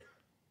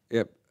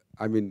 Yeah,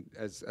 I mean,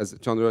 as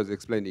Chandra was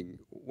explaining,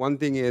 one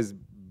thing is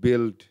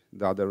build,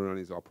 the other one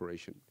is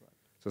operation. Right.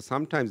 So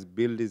sometimes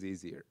build is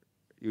easier.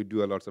 You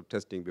do a lot of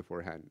testing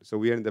beforehand. So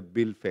we are in the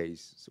build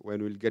phase. So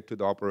when we'll get to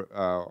the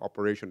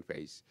operation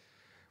phase,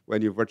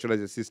 when you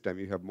virtualize a system,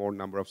 you have more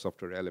number of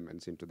software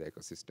elements into the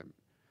ecosystem.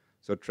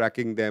 So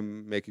tracking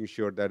them, making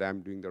sure that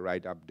I'm doing the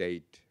right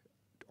update,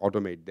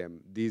 automate them.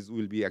 These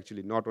will be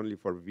actually not only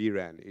for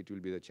vRAN, it will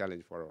be the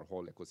challenge for our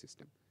whole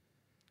ecosystem.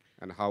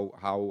 And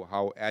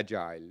how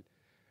agile,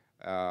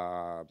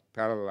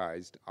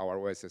 parallelized our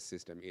OSS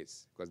system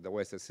is, because the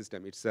OSS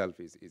system itself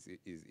is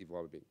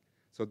evolving.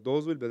 So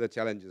those will be the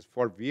challenges.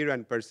 For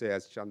vRAN per se,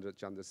 as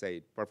Chandra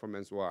said,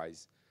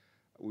 performance-wise,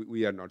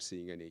 we are not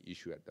seeing any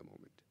issue at the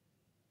moment.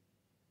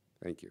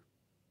 Thank you.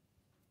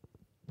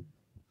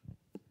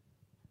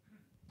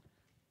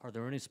 Are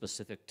there any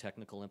specific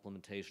technical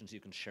implementations you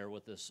can share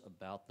with us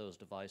about those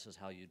devices,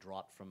 how you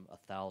dropped from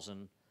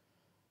 1,000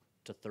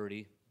 to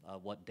 30,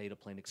 what data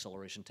plane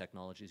acceleration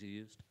technologies you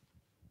used?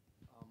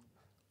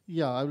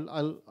 Yeah,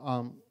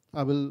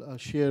 I will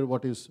share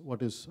what is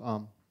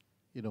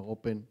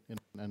open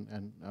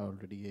and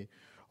already.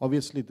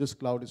 Obviously, this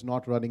cloud is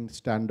not running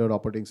standard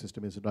operating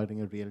system; it's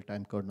running a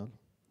real-time kernel.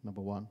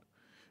 Number one.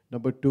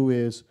 Number two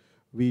is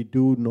we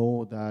do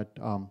know that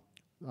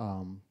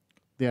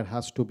there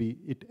has to be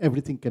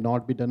everything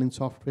cannot be done in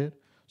software.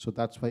 So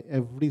that's why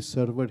every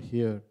server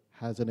here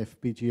has an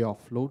FPGA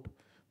offload,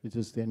 which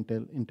is the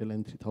Intel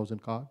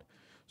N3000 card.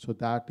 So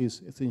that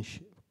is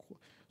essential.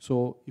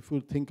 So if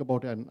you think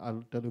about it, and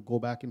I'll tell you, go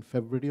back in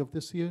February of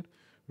this year,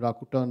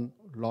 Rakuten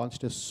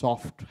launched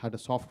had a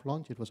soft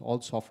launch. It was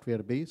all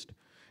software based.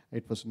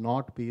 It was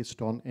not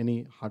based on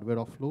any hardware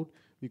offload.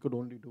 We could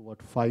only do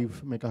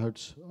 5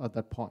 megahertz at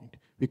that point.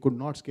 We could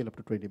not scale up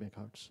to 20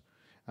 megahertz.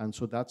 And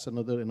so that's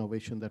another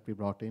innovation that we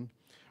brought in.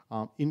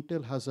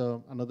 Intel has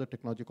another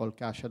technology called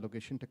cache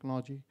allocation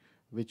technology,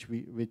 which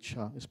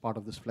is part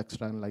of this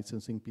FlexRAN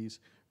licensing piece.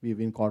 We've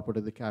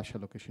incorporated the cache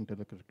allocation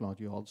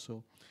technology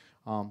also.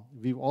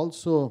 We've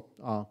also,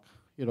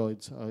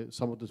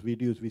 some of those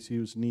videos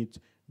VCUs needs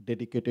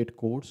dedicated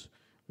cores.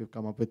 We've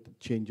come up with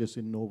changes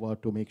in Nova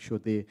to make sure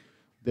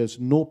there's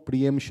no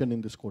preemption in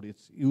this code.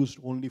 It's used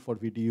only for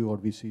VDU or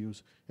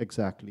VCUs,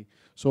 exactly.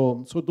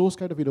 So those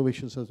kind of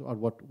innovations are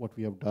what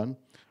we have done.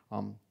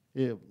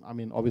 I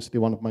mean, obviously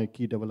one of my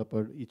key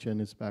developer, Ichen,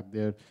 is back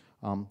there.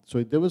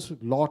 So there was a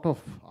lot of,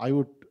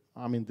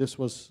 this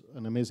was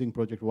an amazing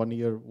project, 1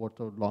 year worth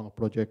of long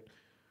project.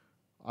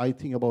 I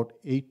think about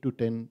 8 to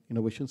 10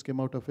 innovations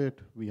came out of it.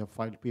 We have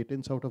filed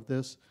patents out of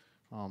this.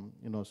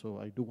 So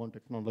I do want to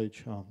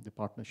acknowledge the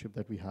partnership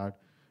that we had.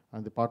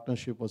 And the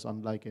partnership was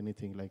unlike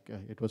anything.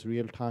 It was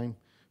real time.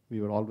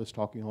 We were always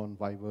talking on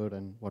Viber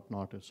and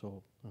whatnot.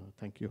 So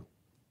thank you.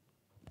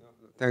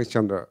 Thanks,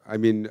 Chandra. I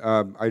mean,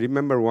 I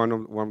remember one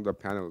of the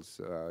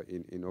panels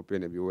in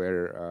OpenAV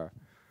where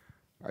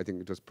I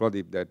think it was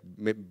Pradeep that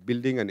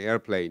building an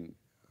airplane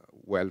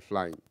while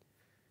flying.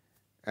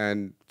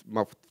 And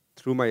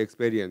through my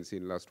experience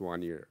in last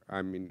 1 year,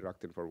 I'm in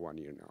Rakuten for 1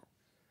 year now.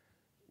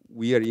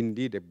 We are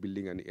indeed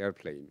building an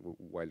airplane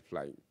while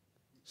flying,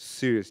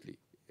 seriously.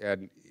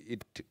 And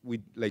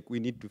we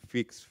need to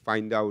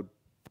find out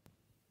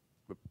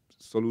the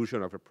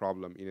solution of a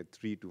problem in a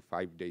 3 to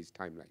 5 days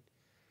timeline.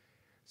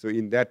 So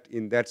in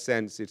that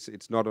sense,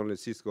 it's not only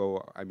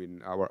Cisco. I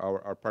mean,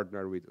 our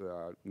partner with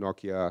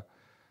Nokia,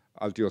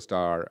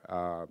 AltioStar,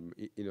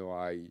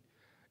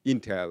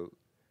 Intel.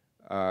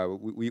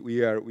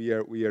 We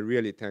are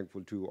really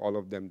thankful to all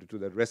of them to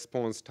the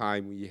response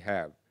time we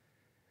have.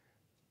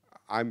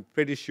 I'm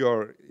pretty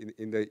sure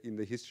in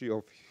the history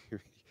of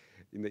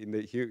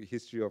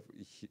history of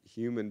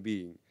human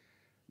being,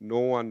 no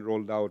one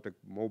rolled out a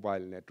mobile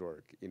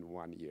network in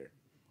 1 year.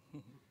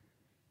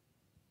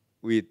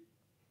 With,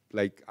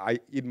 like,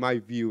 in my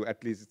view,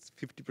 at least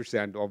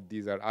 50% of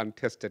these are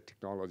untested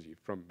technology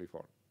from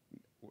before.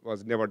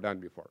 Was never done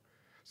before.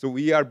 So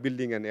we are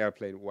building an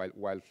airplane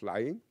while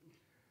flying.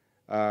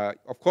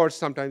 Of course,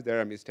 sometimes there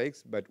are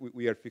mistakes, but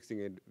we are fixing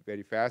it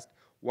very fast.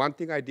 One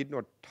thing I did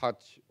not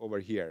touch over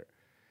here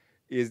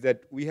is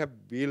that we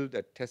have built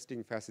a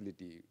testing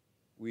facility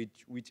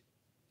which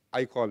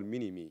I call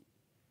Mini-Me.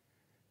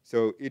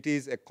 So it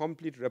is a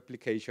complete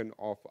replication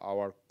of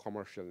our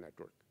commercial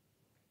network.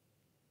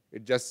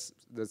 It just,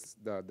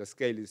 the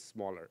scale is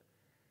smaller.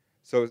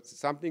 So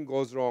something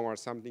goes wrong or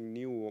something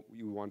new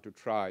you want to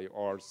try,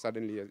 or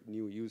suddenly a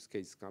new use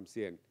case comes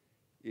in,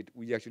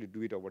 we actually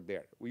do it over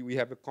there. We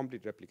have a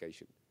complete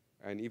replication.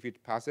 And if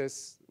it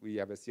passes, we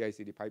have a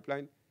CI/CD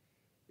pipeline,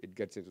 it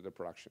gets into the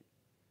production.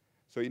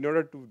 So in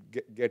order to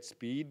get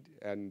speed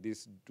and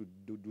this to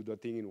do the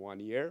thing in 1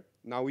 year,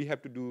 now we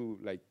have to do,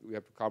 like, we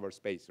have to cover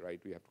space, right?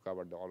 We have to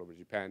cover all over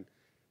Japan,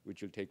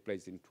 which will take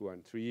place in 2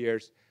 and 3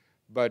 years.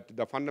 But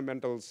the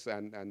fundamentals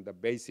and the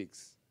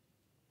basics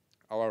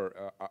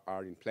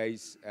are in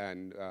place,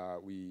 and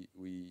we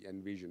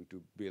envision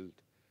to build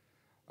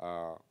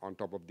on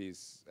top of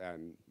this,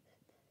 and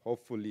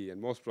hopefully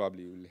and most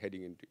probably we'll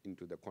heading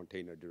into the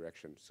container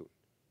direction soon.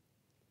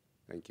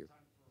 Thank you. Time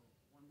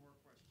for one more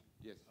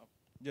question.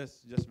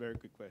 Yes. Just very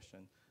quick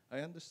question. I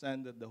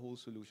understand that the whole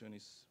solution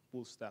is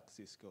full stack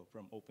Cisco,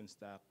 from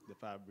OpenStack, the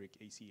Fabric,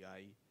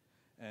 ACI,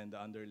 and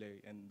the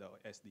underlay and the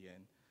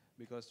SDN,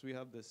 because we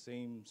have the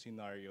same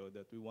scenario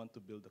that we want to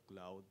build a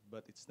cloud,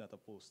 but it's not a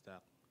full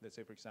stack. Let's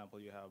say, for example,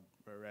 you have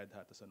Red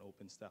Hat as an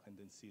OpenStack and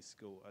then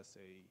Cisco as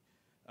a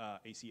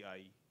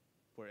ACI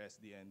for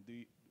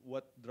SDN.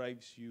 What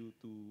drives you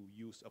to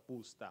use a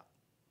full stack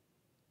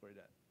for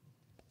that?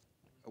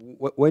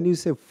 When you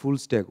say full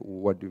stack,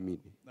 what do you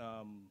mean?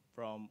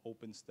 From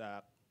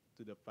OpenStack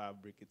to the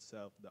Fabric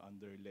itself, the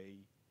underlay,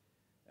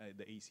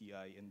 the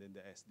ACI, and then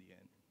the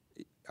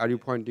SDN. Are you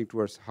pointing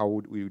towards how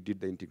we did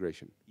the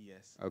integration?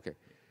 Yes. Okay.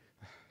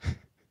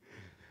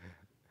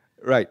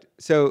 Right.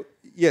 So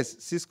yes,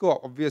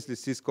 obviously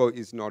Cisco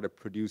is not a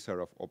producer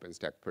of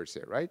OpenStack per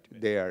se, right?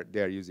 They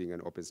are using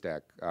an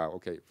OpenStack,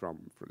 okay,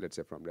 let's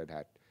say from Red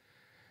Hat.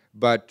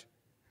 But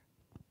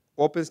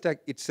OpenStack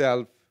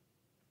itself,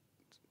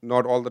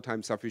 not all the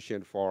time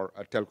sufficient for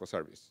a telco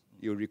service.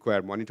 You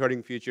require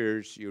monitoring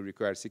features, you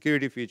require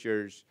security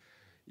features,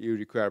 you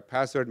require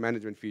password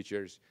management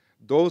features.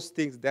 Those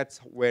things, that's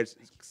where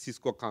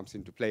Cisco comes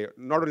into play.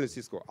 Not only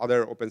Cisco,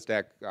 other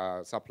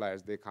OpenStack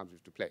suppliers, they come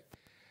into play.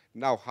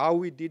 Now, how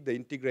we did the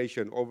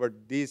integration over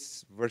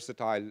this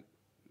versatile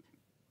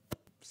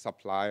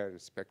supplier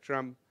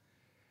spectrum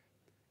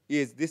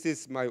this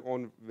is my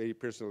own very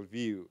personal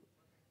view.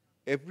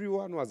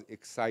 Everyone was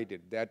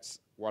excited. That's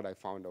what I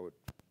found out.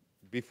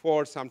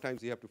 Before,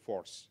 sometimes you have to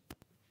force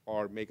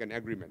or make an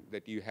agreement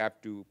that you have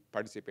to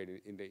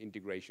participate in the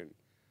integration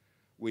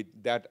with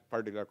that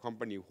particular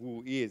company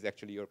who is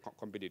actually your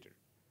competitor.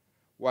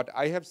 What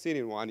I have seen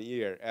in 1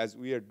 year, as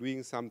we are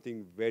doing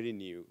something very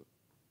new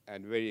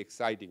and very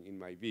exciting in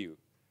my view,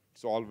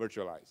 it's all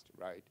virtualized,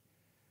 right?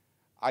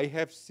 I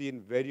have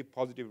seen very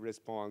positive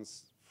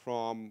response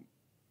from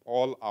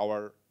all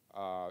our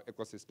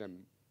ecosystem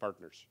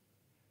partners.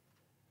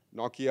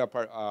 Nokia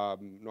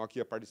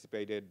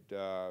participated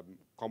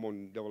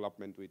common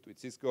development with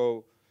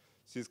Cisco.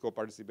 Cisco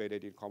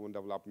participated in common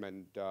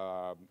development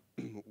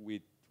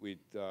with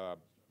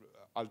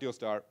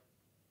Altiostar.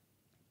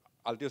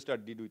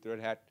 Altiostar did with Red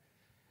Hat.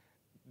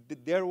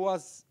 There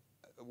was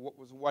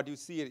what you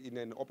see in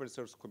an open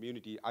source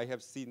community. I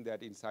have seen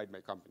that inside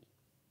my company.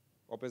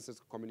 Open source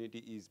community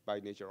is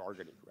by nature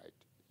organic, right?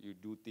 You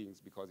do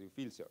things because you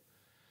feel so.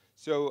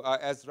 So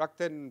as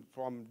Rakuten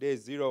from day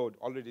zero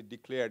already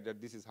declared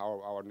that this is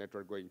how our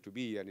network going to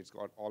be, and it's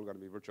all going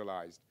to be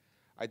virtualized,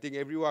 I think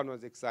everyone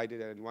was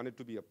excited and wanted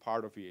to be a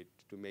part of it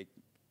to make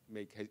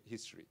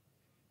history,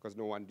 because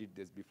no one did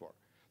this before.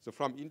 So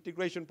from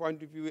integration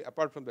point of view,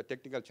 apart from the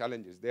technical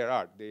challenges,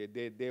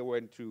 they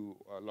went through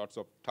lots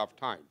of tough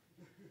time.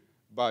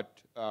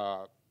 But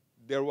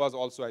there was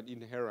also an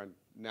inherent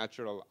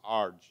natural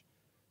urge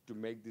to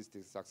make these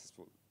things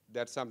successful.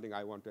 That's something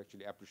I want to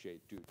actually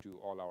appreciate to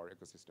all our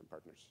ecosystem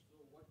partners.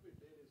 So what we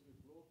did is we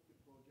broke the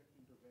project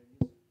into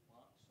various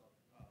parts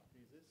or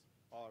phases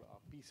or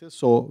pieces.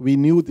 So we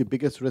knew the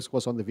biggest risk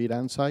was on the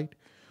vRAN side.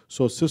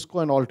 So Cisco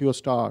and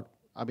Altiostar,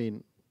 I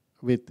mean,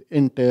 with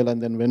Intel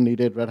and then when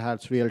needed, Red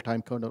Hat's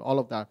real-time kernel, all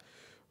of that,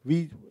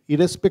 we,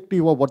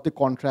 irrespective of what the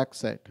contract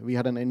said, we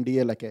had an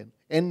NDA, like an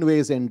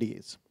N-ways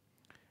NDAs.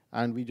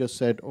 And we just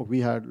said, oh,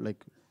 we had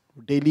like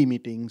daily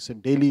meetings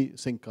and daily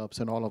sync-ups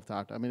and all of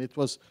that. I mean, it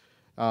was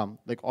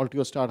like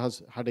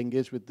Altiostar had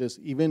engaged with this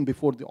even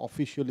before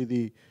officially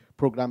the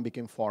program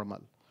became formal.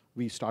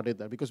 We started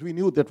that because we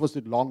knew that was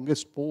the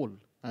longest pole,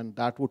 and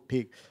that would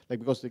take, like,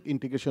 because the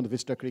integration of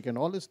Vista Creek and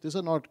all this, these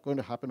are not going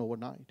to happen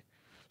overnight.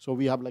 So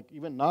we have, like,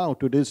 even now,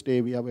 to this day,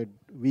 we have a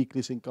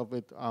weekly sync-up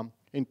with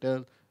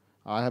Intel.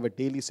 I have a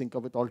daily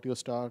sync-up with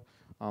Altiostar.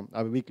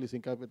 our weekly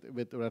sync up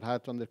with Red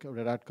Hat on the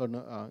Red Hat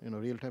kernel,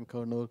 real-time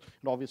kernel,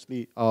 and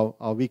obviously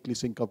our weekly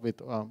sync up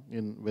with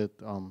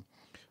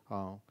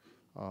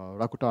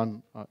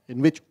Rakuten,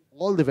 in which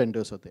all the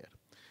vendors are there.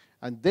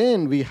 And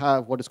then we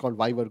have what is called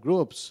Viber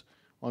groups,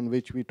 on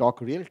which we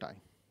talk real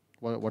time,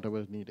 whatever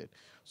is needed.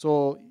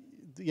 So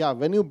yeah,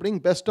 when you bring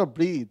best of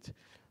breed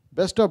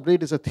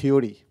is a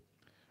theory.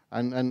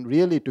 And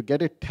really to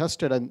get it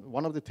tested, and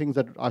one of the things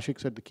that Ashik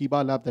said, the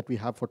Kiba lab that we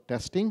have for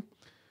testing,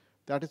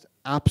 that is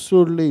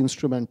absolutely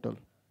instrumental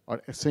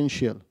or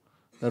essential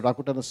that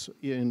Rakuten has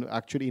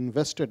actually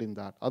invested in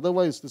that.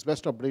 Otherwise, this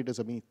best of breed is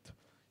a myth.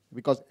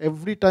 Because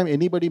every time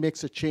anybody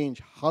makes a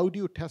change, how do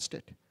you test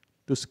it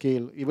to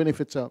scale, even if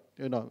it's a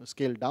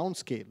scale down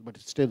scale, but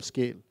it's still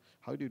scale?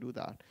 How do you do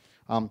that?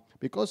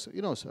 Because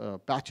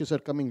patches are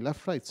coming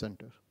left, right,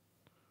 center.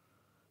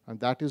 And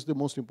that is the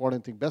most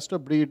important thing. Best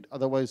of breed,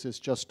 otherwise, is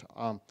just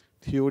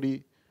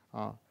theory.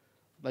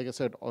 Like I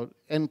said, or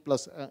n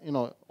plus,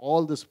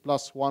 all this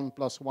plus one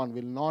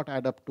will not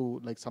add up to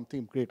like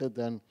something greater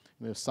than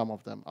some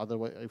of them.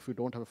 Otherwise, if you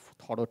don't have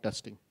thorough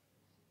testing.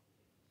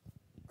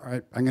 All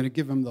right, I'm going to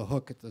give him the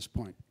hook at this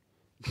point.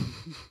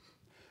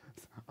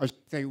 I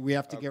say we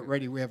have to get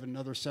ready. We have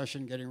another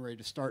session getting ready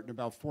to start in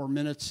about 4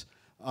 minutes.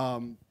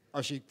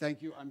 Ashik,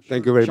 thank you. I'm sure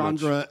thank you very much.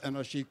 Chandra and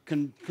Ashik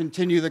can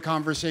continue the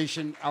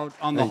conversation out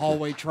on the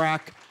hallway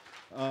track.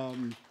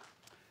 And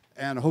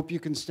I hope you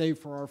can stay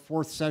for our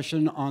 4th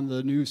session on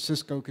the new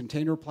Cisco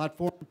container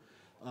platform.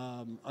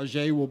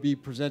 Ajay will be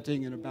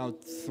presenting in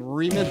about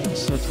 3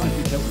 minutes, so it's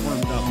time to get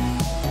warmed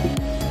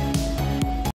up.